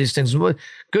comes to these things.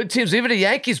 Good teams, even the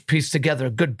Yankees piece together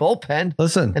a good bullpen.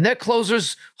 Listen, and their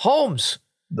closers, Holmes.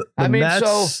 The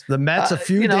Mets a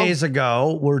few days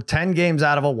ago were 10 games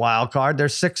out of a wild card. They're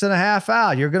 6.5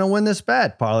 out. You're going to win this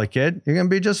bet, Parlay Kid. You're going to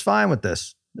be just fine with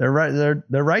this. They're right.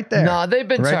 They're right there. No, they've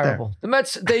been terrible. There. The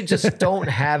Mets, they just don't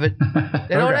have it.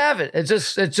 They don't have it. It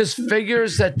just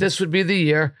figures that this would be the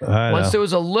year. Once there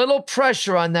was a little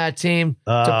pressure on that team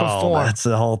to perform. That's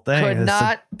the whole thing. Could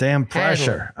not damn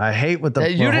pressure. I hate with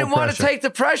the you didn't want to take the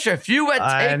pressure. If you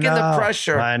had taken the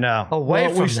pressure, away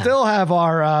from we still have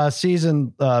our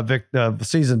season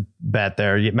bet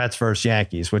there. Mets versus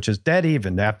Yankees, which is dead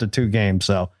even after 2 games.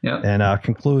 So and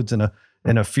concludes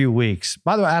in a few weeks.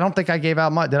 By the way, I don't think I gave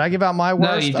out did I give out my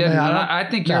worst? No, you didn't. I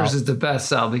think yours is the best,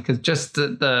 Sal, because just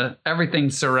the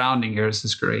everything surrounding yours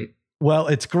is great. Well,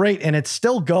 it's great, and it's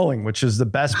still going, which is the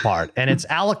best part. And it's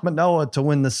Alek Manoah to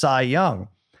win the Cy Young.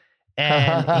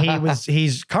 And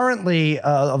he's currently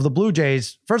of the Blue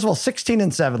Jays, first of all,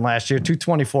 16-7 last year,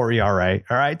 2.24 ERA.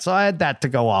 All right. So I had that to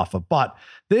go off of. But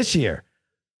this year,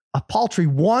 a paltry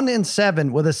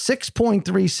 1-7 with a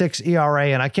 6.36 ERA.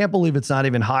 And I can't believe it's not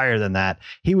even higher than that.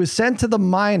 He was sent to the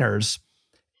minors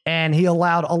and he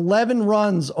allowed 11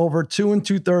 runs over 2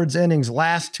 2/3 innings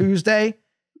last Tuesday.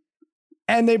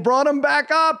 And they brought him back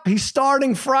up. He's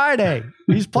starting Friday.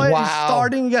 He's playing. Wow. He's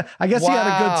starting. I guess he had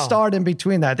a good start in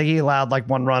between that. I think he allowed like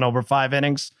 1 run over 5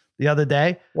 innings the other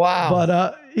day. Wow.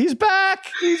 But he's back.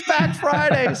 He's back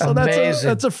Friday. So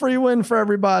that's a free win for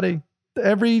everybody.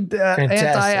 Every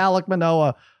anti-Alek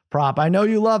Manoah prop. I know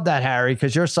you love that, Harry,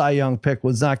 because your Cy Young pick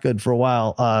was not good for a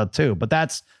while too. But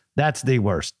that's the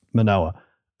worst, Manoah.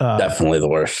 Definitely the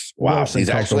worst. Wow. He's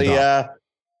actually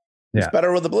he's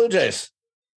better with the Blue Jays.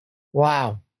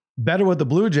 Wow. Better with the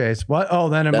Blue Jays. What? Oh,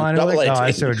 then in minor league? Oh,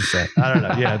 I see what you're saying. I don't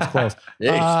know. Yeah, it's close.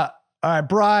 All right,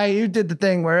 Bri, you did the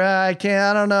thing where I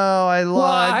don't know. I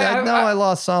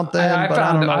lost something, but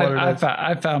I don't know what it is.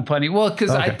 I found plenty. Well,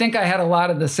 because I think I had a lot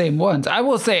of the same ones. I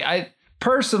will say, I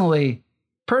personally,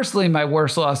 my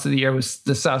worst loss of the year was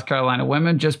the South Carolina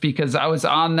women, just because I was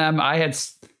on them. I had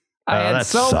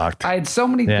so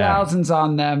many thousands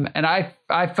on them, and I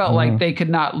felt like they could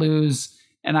not lose.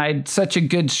 And I had such a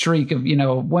good streak of,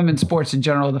 women's sports in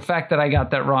general. The fact that I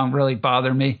got that wrong really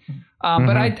bothered me.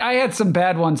 But I had some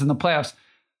bad ones in the playoffs.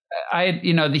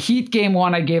 the Heat game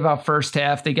one, I gave out first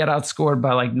half. They get outscored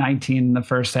by like 19 in the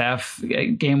first half.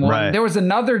 Game one. Right. There was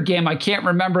another game I can't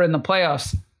remember in the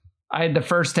playoffs. I had the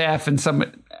first half and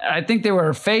I think they were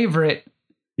a favorite.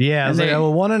 Yeah, it was like a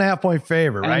 1.5 point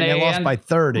favorite, right? And they lost by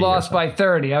 30. Lost by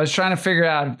 30. I was trying to figure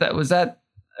out if that was a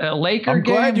Laker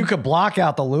game. I'm glad you could block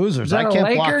out the losers. I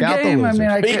can't block out the losers.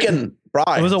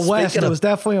 It was a West. It was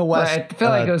definitely a West. I feel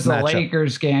like it was the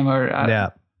Lakers game.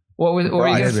 What were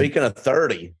you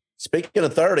Speaking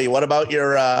of 30, what about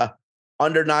your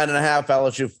under 9.5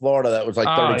 LSU Florida? That was like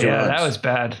 32 runs. That was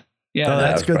bad. Yeah,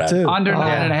 that's good too. Under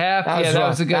 9.5. That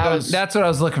was a good one. That's what I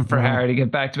was looking for, Harry, to get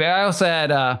back to me. I also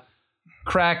had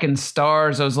Kraken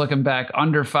Stars. I was looking back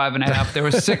under 5.5. There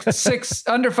was six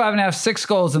under 5.5, 6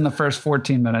 goals in the first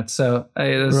 14 minutes. So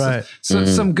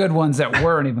some good ones that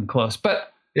weren't even close.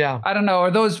 But yeah, I don't know.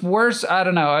 Are those worse? I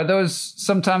don't know. Are those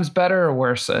sometimes better or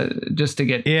worse? Just to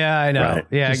get. Yeah, I know. Right.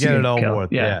 Yeah, get it over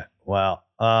with. Yeah. Well,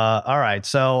 all right.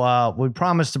 So we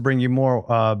promised to bring you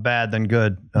more bad than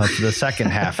good for the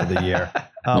second half of the year.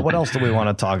 What else do we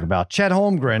want to talk about? Chet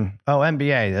Holmgren. Oh,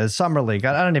 NBA, the Summer League.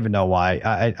 I don't even know why.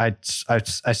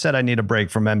 I said I need a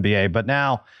break from NBA, but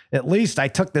now at least I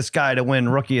took this guy to win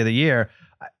Rookie of the Year.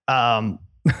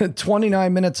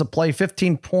 29 minutes of play,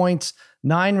 15 points,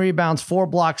 9 rebounds, 4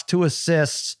 blocks, 2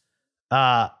 assists.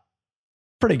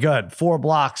 Pretty good. 4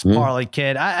 blocks, Parlay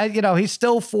Kid. He's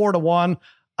still 4-1.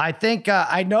 I think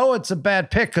I know it's a bad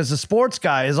pick because the sports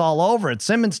guy is all over it.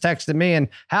 Simmons texted me in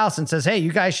house and says, "Hey,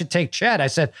 you guys should take Chet." I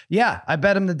said, "Yeah, I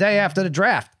bet him the day after the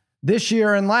draft this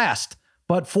year and last."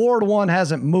 But 4-1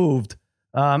 hasn't moved.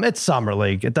 It's Summer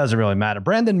League. It doesn't really matter.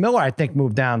 Brandon Miller, I think,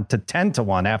 moved down to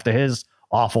 10-1 after his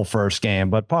awful first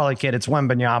game. But Parlay Kid, it's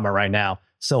Wembanyama right now,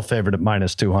 still favored at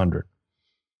 -200.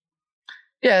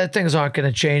 Yeah, things aren't going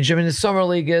to change. I mean, the Summer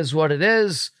League is what it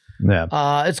is.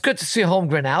 Yeah, it's good to see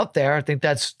Holmgren out there. I think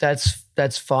that's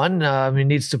fun. He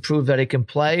needs to prove that he can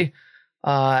play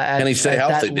at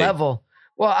that level.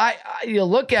 Well, you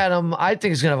look at him. I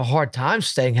think he's going to have a hard time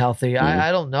staying healthy.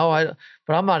 I don't know.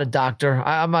 But I'm not a doctor.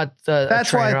 I'm not a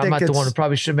trainer. I'm not the one who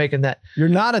probably should be making that. You're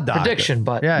not a doctor. Prediction,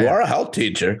 but you are a health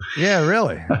teacher. Yeah,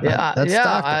 really.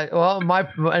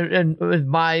 In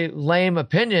my lame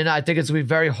opinion, I think it's going to be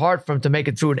very hard for him to make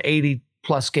it through an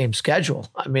 80+ game schedule.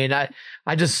 I mean, I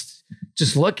just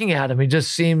looking at him, he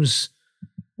just seems.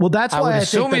 Well, that's why I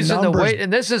assume he's in the weight,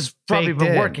 and this has probably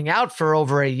been working out for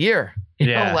over a year. You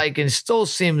know, and it still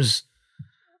seems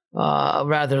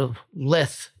rather lithe.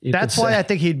 That's why I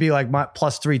think he'd be like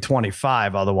plus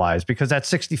 325 otherwise, because that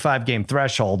 65 game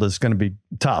threshold is going to be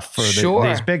tough for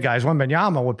these big guys.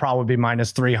 Wembanyama would probably be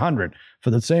 -300 for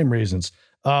the same reasons.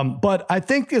 But I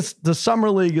think the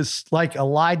Summer League is like a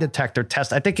lie detector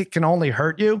test. I think it can only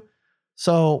hurt you.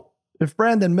 So if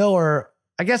Brandon Miller,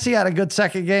 I guess he had a good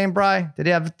second game, Bri. Did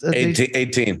he have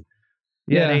 18?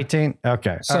 Yeah, 18.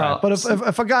 Okay. So, right. But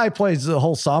if a guy plays the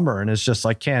whole summer and it's just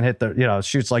like can't hit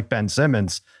shoots like Ben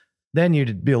Simmons, then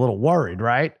you'd be a little worried,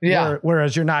 right? Yeah.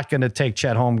 Whereas you're not going to take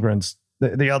Chet Holmgren's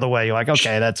the other way. You're like,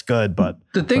 okay, that's good. But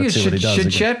the thing is,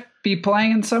 should Chet be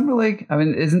playing in Summer League? I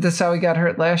mean, isn't this how he got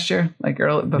hurt last year? Like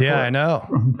early before? Yeah, I know.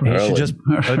 He should just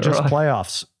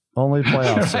playoffs. Only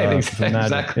playoffs. Right,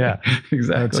 exactly. Yeah, exactly.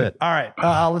 That's it. All right.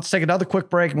 Let's take another quick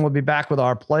break and we'll be back with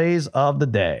our plays of the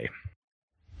day.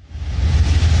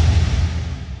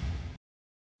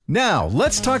 Now,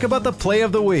 let's talk about the play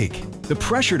of the week. The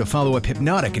pressure to follow up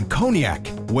Hypnotic and Cognac,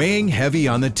 weighing heavy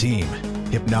on the team.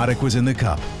 Hypnotic was in the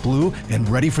cup, blue, and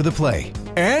ready for the play.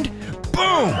 And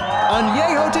boom!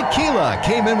 Añejo Tequila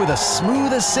came in with a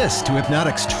smooth assist to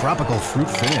Hypnotic's tropical fruit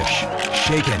finish.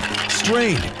 Shaken,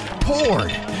 strained,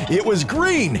 poured. It was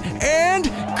green and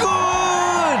good!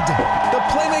 The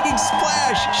playmaking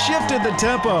splash shifted the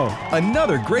tempo.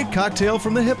 Another great cocktail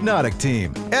from the Hypnotic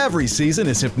team. Every season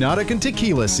is Hypnotic and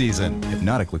Tequila season.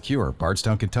 Hypnotic Liqueur,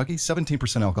 Bardstown, Kentucky,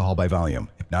 17% alcohol by volume.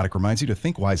 Hypnotic reminds you to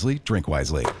think wisely, drink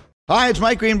wisely. Hi, it's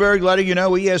Mike Greenberg letting you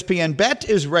know ESPN Bet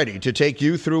is ready to take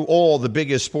you through all the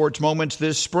biggest sports moments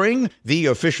this spring. The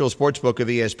official sportsbook of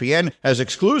ESPN has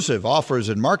exclusive offers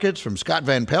and markets from Scott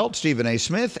Van Pelt, Stephen A.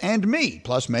 Smith, and me,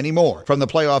 plus many more. From the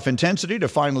playoff intensity to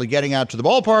finally getting out to the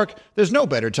ballpark, there's no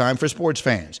better time for sports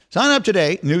fans. Sign up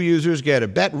today. New users get a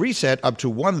bet reset up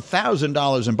to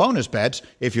 $1,000 in bonus bets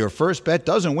if your first bet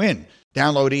doesn't win.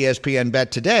 Download ESPN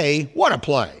Bet today. What a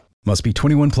play. Must be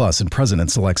 21 plus and present in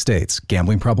select states.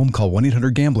 Gambling problem? Call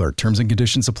 1-800-GAMBLER. Terms and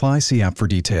conditions apply. See app for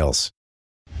details.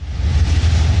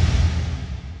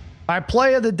 My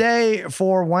play of the day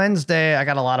for Wednesday. I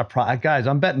got a lot of guys.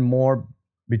 I'm betting more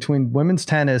between women's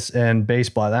tennis and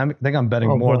baseball. I think I'm betting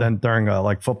more than during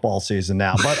football season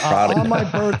now. But on my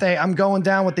birthday, I'm going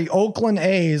down with the Oakland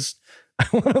A's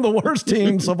one of the worst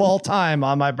teams of all time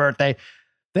on my birthday.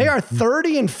 They are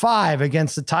 30-5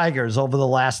 against the Tigers over the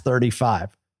last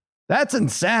 35. That's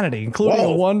insanity, including a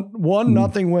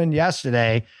 1-0 win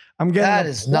yesterday. I'm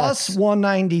getting a plus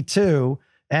 192,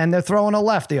 and they're throwing a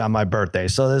lefty on my birthday.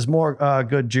 So there's more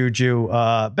good juju.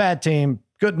 Bad team,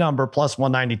 good number, plus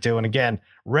 192. And again,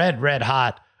 red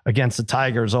hot against the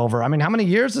Tigers over. I mean, how many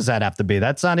years does that have to be?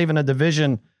 That's not even a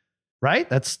division, right?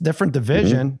 That's different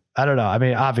division. Mm-hmm. I don't know. I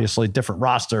mean, obviously different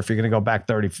roster if you're going to go back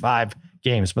 35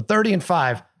 games, but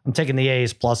 30-5, I'm taking the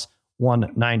A's plus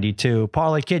 192.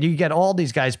 Parlay Kid, you get all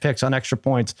these guys' picks on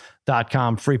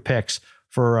extrapoints.com, free picks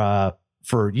for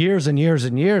years and years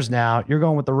and years now. You're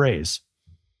going with the Rays.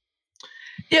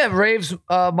 Yeah, Rays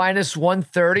minus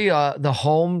 130, the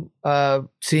home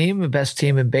team, the best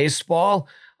team in baseball.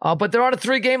 But they're on a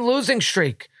 3-game losing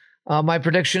streak. My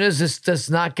prediction is this does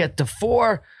not get to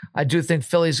 4. I do think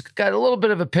Philly's got a little bit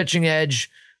of a pitching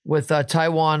edge with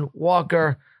Taijuan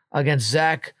Walker against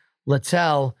Zach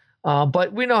Littell.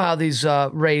 But we know how these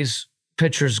Rays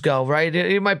pitchers go, right?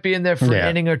 He might be in there for an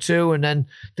inning or two, and then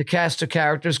the cast of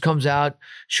characters comes out,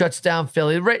 shuts down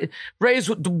Philly. Rays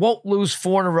won't lose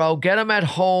 4 in a row. Get them at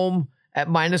home at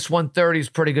minus 130 is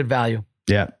pretty good value.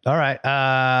 Yeah. All right.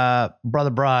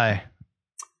 Brother Bry.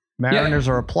 Mariners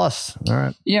are a plus. All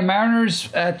right. Yeah,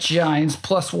 Mariners at Giants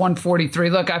plus 143.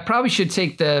 Look, I probably should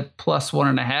take the plus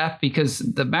 1.5 because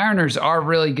the Mariners are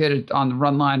really good on the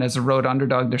run line as a road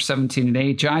underdog. They're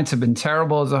 17-8. Giants have been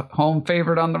terrible as a home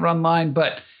favorite on the run line,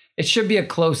 but it should be a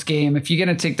close game. If you're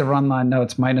going to take the run line, no,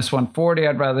 it's minus 140.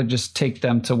 I'd rather just take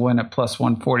them to win at plus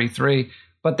 143.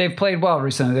 But they've played well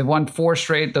recently. They've won 4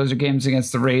 straight. Those are games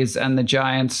against the Rays and the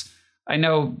Giants. I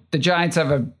know the Giants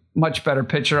have a much better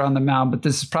pitcher on the mound, but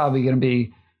this is probably going to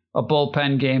be a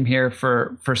bullpen game here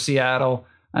for Seattle.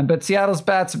 But Seattle's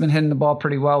bats have been hitting the ball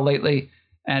pretty well lately,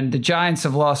 and the Giants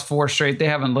have lost 4 straight. They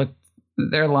haven't looked,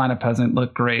 their lineup hasn't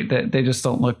looked great. They just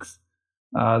don't look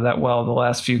that well the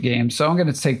last few games. So I'm going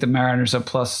to take the Mariners at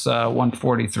plus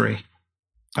 143.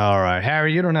 All right,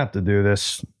 Harry, you don't have to do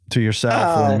this to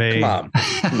yourself or me.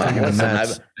 Come on.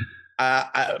 Listen,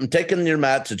 I'm taking your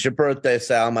Mets. It's your birthday,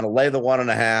 Sal. I'm going to lay the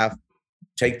 1.5.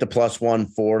 Take the plus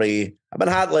 140. I've been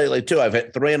hot lately too. I've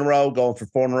hit 3 in a row, going for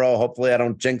 4 in a row. Hopefully I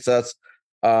don't jinx us.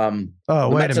 Wait a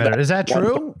minute. Is that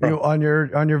true? You, on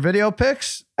your video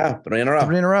picks? Yeah, 3 in a row.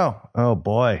 3 in a row. Oh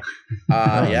boy.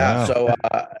 Yeah. So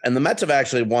and the Mets have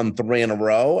actually won 3 in a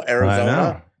row.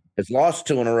 Arizona has lost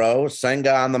 2 in a row.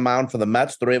 Senga on the mound for the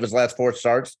Mets. 3 of his last 4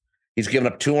 starts, he's given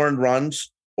up 2 earned runs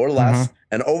or less. Mm-hmm.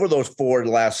 And over those 4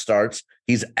 last starts,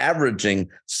 he's averaging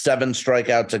 7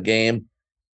 strikeouts a game.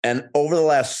 And over the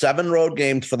last 7 road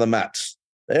games for the Mets,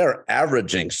 they are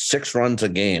averaging 6 runs a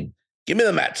game. Give me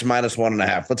the Mets minus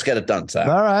 1.5. Let's get it done, Sam.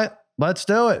 All right, let's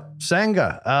do it.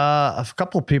 Senga. A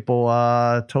couple of people,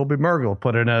 Toby Mergel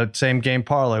put in a same game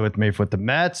parlay with me with the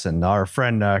Mets, and our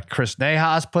friend Chris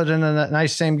Nahas put in a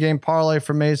nice same game parlay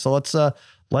for me. So let's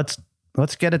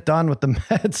get it done with the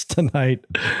Mets tonight.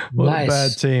 What a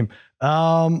bad team.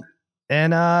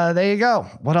 And there you go.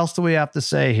 What else do we have to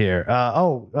say here?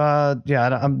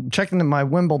 I'm checking in my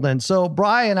Wimbledon. So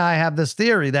Brian and I have this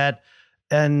theory that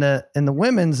in the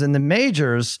women's, in the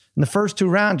majors, in the first 2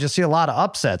 rounds, you'll see a lot of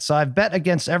upsets. So I've bet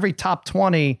against every top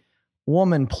 20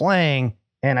 woman playing,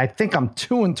 and I think I'm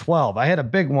 2-12. I had a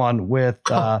big one with.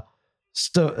 I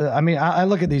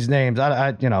look at these names.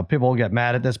 I people will get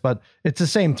mad at this, but it's the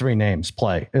same 3 names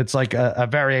play. It's like a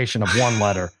variation of one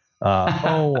letter.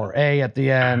 O or A at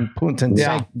the end, Punten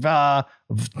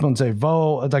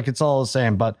Vo, like it's all the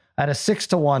same. But I had a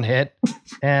 6-1 hit,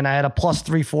 and I had a plus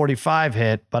 345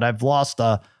 hit, but I've lost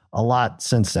a lot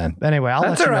since then. Anyway,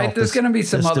 that's all right. There's going to be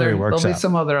some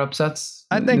other upsets.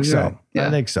 I think so. Yeah. I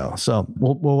think so. So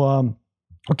we'll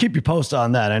keep you posted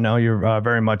on that. I know you're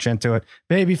very much into it.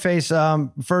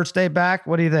 Babyface, first day back.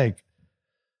 What do you think?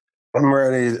 I'm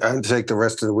ready to take the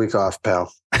rest of the week off,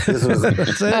 pal. This was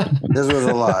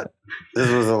a lot.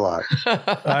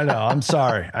 I know. I'm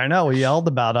sorry. I know. We yelled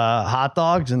about hot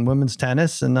dogs and women's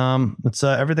tennis, and it's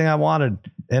everything I wanted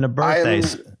in a birthday.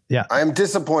 I am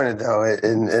disappointed though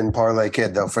in Parlay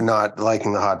Kid though for not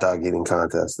liking the hot dog eating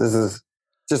contest. This is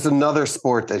just another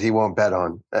sport that he won't bet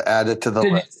on. Add it to the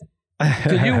list.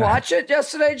 Did you watch it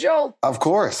yesterday, Joel? Of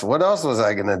course. What else was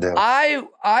I going to do?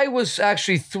 I was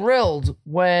actually thrilled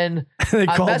when They a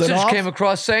called it message off? came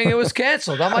across saying it was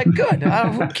canceled. I'm like, good.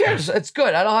 Who cares? It's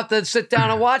good. I don't have to sit down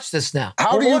and watch this now.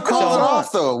 How do you call it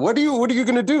off, though? What are you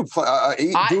going to do?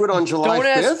 Do it on July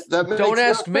 5th? Don't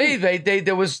ask me.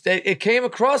 It came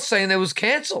across saying it was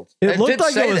canceled. It looked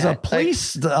like it was a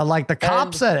police, like the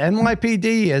cops said,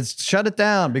 NYPD has shut it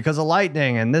down because of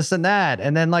lightning and this and that.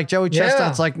 And then like Joey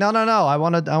Chestnut's like, no, I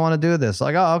want to do this.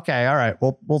 Like, oh, okay, all right,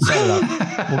 we'll set it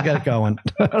up. We'll get it going.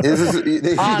 He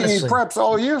preps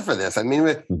all year for this. I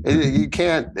mean, you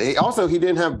can't. Also, he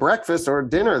didn't have breakfast or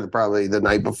dinner probably the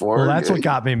night before. Well, that's what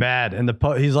got me mad. And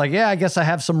he's like, yeah, I guess I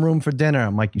have some room for dinner.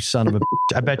 I'm like, you son of a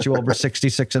bitch. I bet you over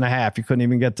 66 and a half. You couldn't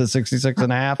even get to 66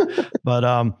 and a half.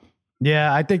 But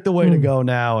yeah, I think the way to go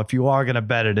now, if you are going to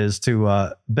bet it, is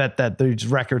to bet that these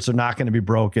records are not going to be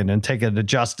broken and take it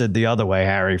adjusted the other way,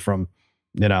 Harry, from,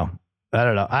 I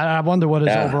don't know. I wonder what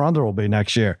his over-under will be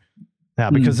next year. Now,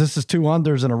 because this is 2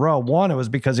 unders in a row. One, it was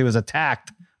because he was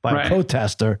attacked by a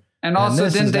protester. And also,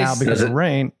 this is now because of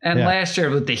rain. And last year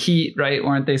with the heat, right?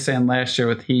 Weren't they saying last year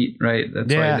with heat, right?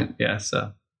 That's why.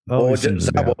 So.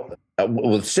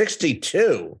 With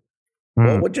 62,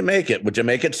 what would you make it? Would you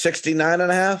make it 69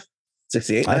 and a half?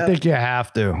 68 and a half? I think you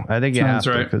have to. Sounds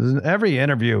right. Because in every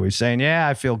interview, he's saying, yeah,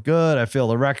 I feel good. I feel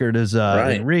the record is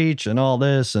in reach and all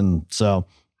this. And so,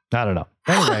 I don't know.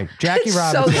 Anyway, Jackie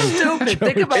Robinson. So stupid.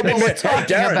 Think about what we're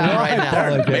talking about right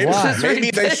now.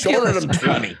 Maybe they shorted him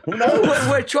 20. Who knows?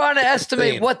 We're trying to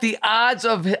estimate what the odds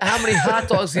of how many hot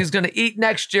dogs he's going to eat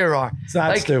next year are. It's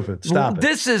not stupid. Stop it.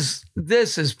 This is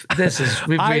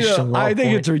we've reached a low I think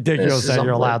point. it's ridiculous that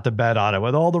you're allowed to bet on it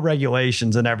with all the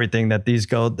regulations and everything that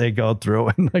they go through,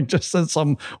 and like just that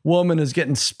some woman is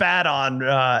getting spat on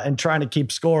and trying to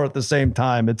keep score at the same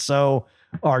time. It's so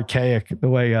archaic the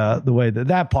way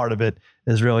that part of it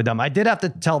is really dumb. I did have to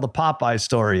tell the Popeye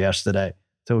story yesterday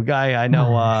to a guy I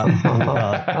know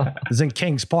who is in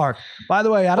Kings Park. By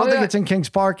the way, I don't think it's in Kings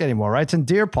Park anymore, right? It's in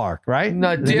Deer Park, right?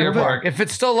 No, Deer Park. If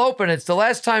it's still open, it's the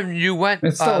last time you went.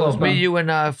 It's still open. Me, you,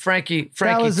 and Frankie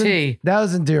T. That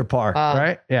was in Deer Park,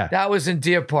 right? Yeah. That was in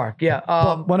Deer Park. Yeah.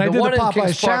 When I did the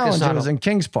Popeyes challenge, it was in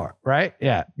Kings Park, right?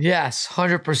 Yeah. Yes,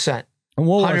 100%. And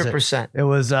what was 100%. It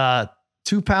was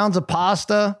 2 pounds of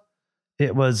pasta.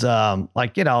 It was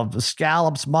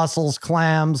scallops, mussels,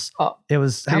 clams. It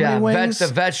was how many wings? The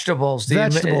vegetables.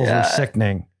 Vegetables were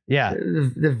sickening. Yeah.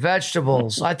 The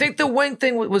vegetables. I think the wing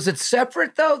thing, was it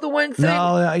separate though, the wing thing?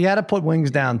 No, you had to put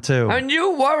wings down too. And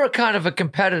you were a kind of a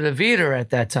competitive eater at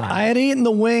that time. I had eaten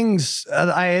the wings.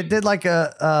 I did like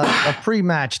a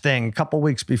pre-match thing a couple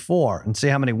weeks before and see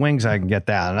how many wings I can get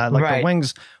down. And the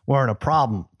wings weren't a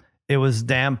problem. It was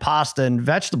damn pasta and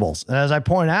vegetables. And as I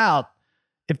point out,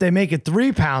 if they make it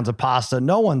 3 pounds of pasta,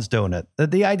 no one's doing it.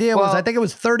 The idea was, I think it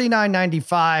was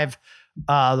 $39.95,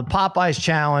 the Popeyes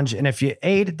challenge. And if you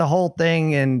ate the whole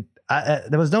thing, and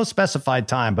there was no specified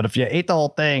time, but if you ate the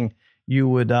whole thing, you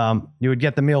would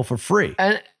get the meal for free.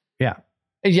 And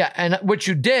and which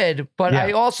you did, but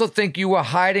I also think you were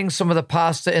hiding some of the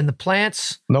pasta in the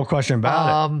plants. No question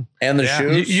about it. And the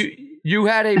shoes. You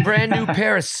had a brand new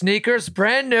pair of sneakers,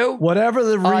 brand new. Whatever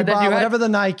the Reebok, whatever the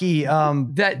Nike,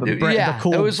 the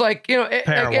cool it was like, Air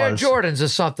Jordans or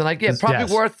something. Like,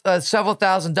 probably worth several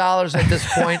 $1,000s at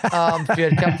this point if you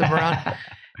had kept them around.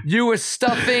 You were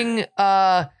stuffing,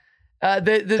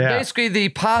 basically the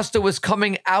pasta was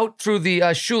coming out through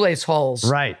the shoelace holes.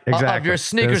 Right, exactly. Of your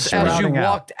sneakers as you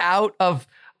walked out of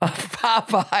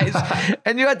Popeyes,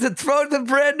 and you had to throw the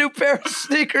brand new pair of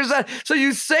sneakers on. So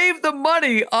you saved the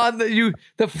money on the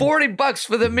 $40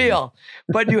 for the meal,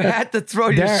 but you had to throw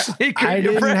your sneakers. I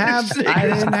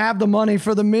didn't have the money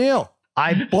for the meal.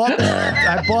 I bought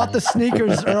the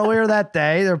sneakers earlier that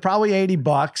day. They're probably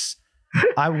 $80.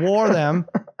 I wore them.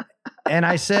 And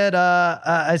I said that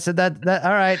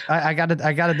all right, I got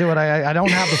to do it. I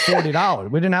don't have the $40.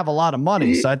 We didn't have a lot of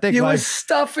money, so I think you were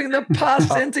stuffing the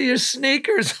pasta into your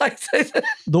sneakers. The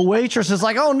waitress is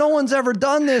like, "Oh, no one's ever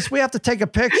done this. We have to take a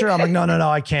picture." I'm like, "No,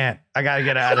 I can't. I got to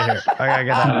get out of here. I got to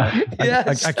get out of here.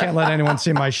 I can't let anyone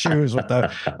see my shoes with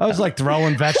the." I was like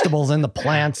throwing vegetables in the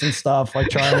plants and stuff, like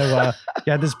trying to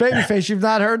get this Babyface. You've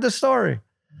not heard the story.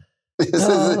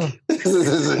 This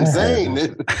is insane.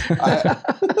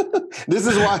 This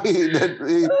is why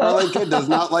the Parlay Kid does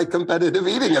not like competitive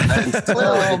eating events.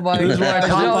 Oh my God!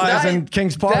 Popeyes in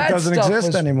Kings Park doesn't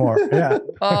exist anymore. Yeah.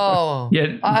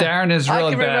 Darren is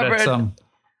really bad at some.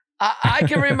 I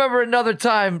can remember another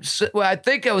time. I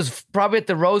think I was probably at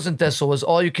the Rosenthistle. Was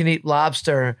all you can eat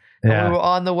lobster. And we were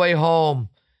on the way home,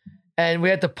 and we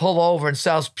had to pull over, and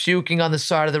Sal's puking on the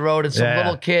side of the road, and some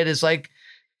little kid is like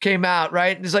came out,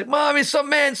 right? And he's like, Mommy, some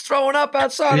man's throwing up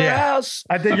outside our house.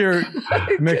 I think you're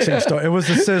mixing story. It was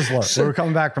the Sizzler. We were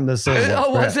coming back from the Sizzler.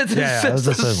 Oh, was it the Sizzler? It was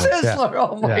the Sizzler? Yeah.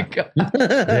 Oh, my God.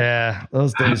 Yeah,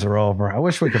 those days are over. I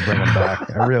wish we could bring them back.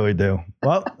 I really do.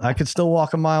 Well, I could still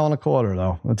walk 1.25 miles,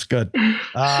 though. That's good.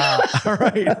 All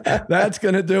right. That's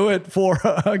going to do it for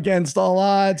Against All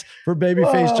Odds for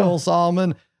Babyface Joel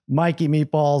Solomon, Mikey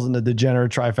Meatballs, and the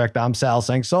Degenerate Trifecta. I'm Sal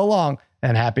saying so long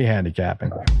and happy handicapping.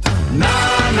 Na,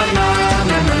 na, na,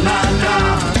 na, na, na.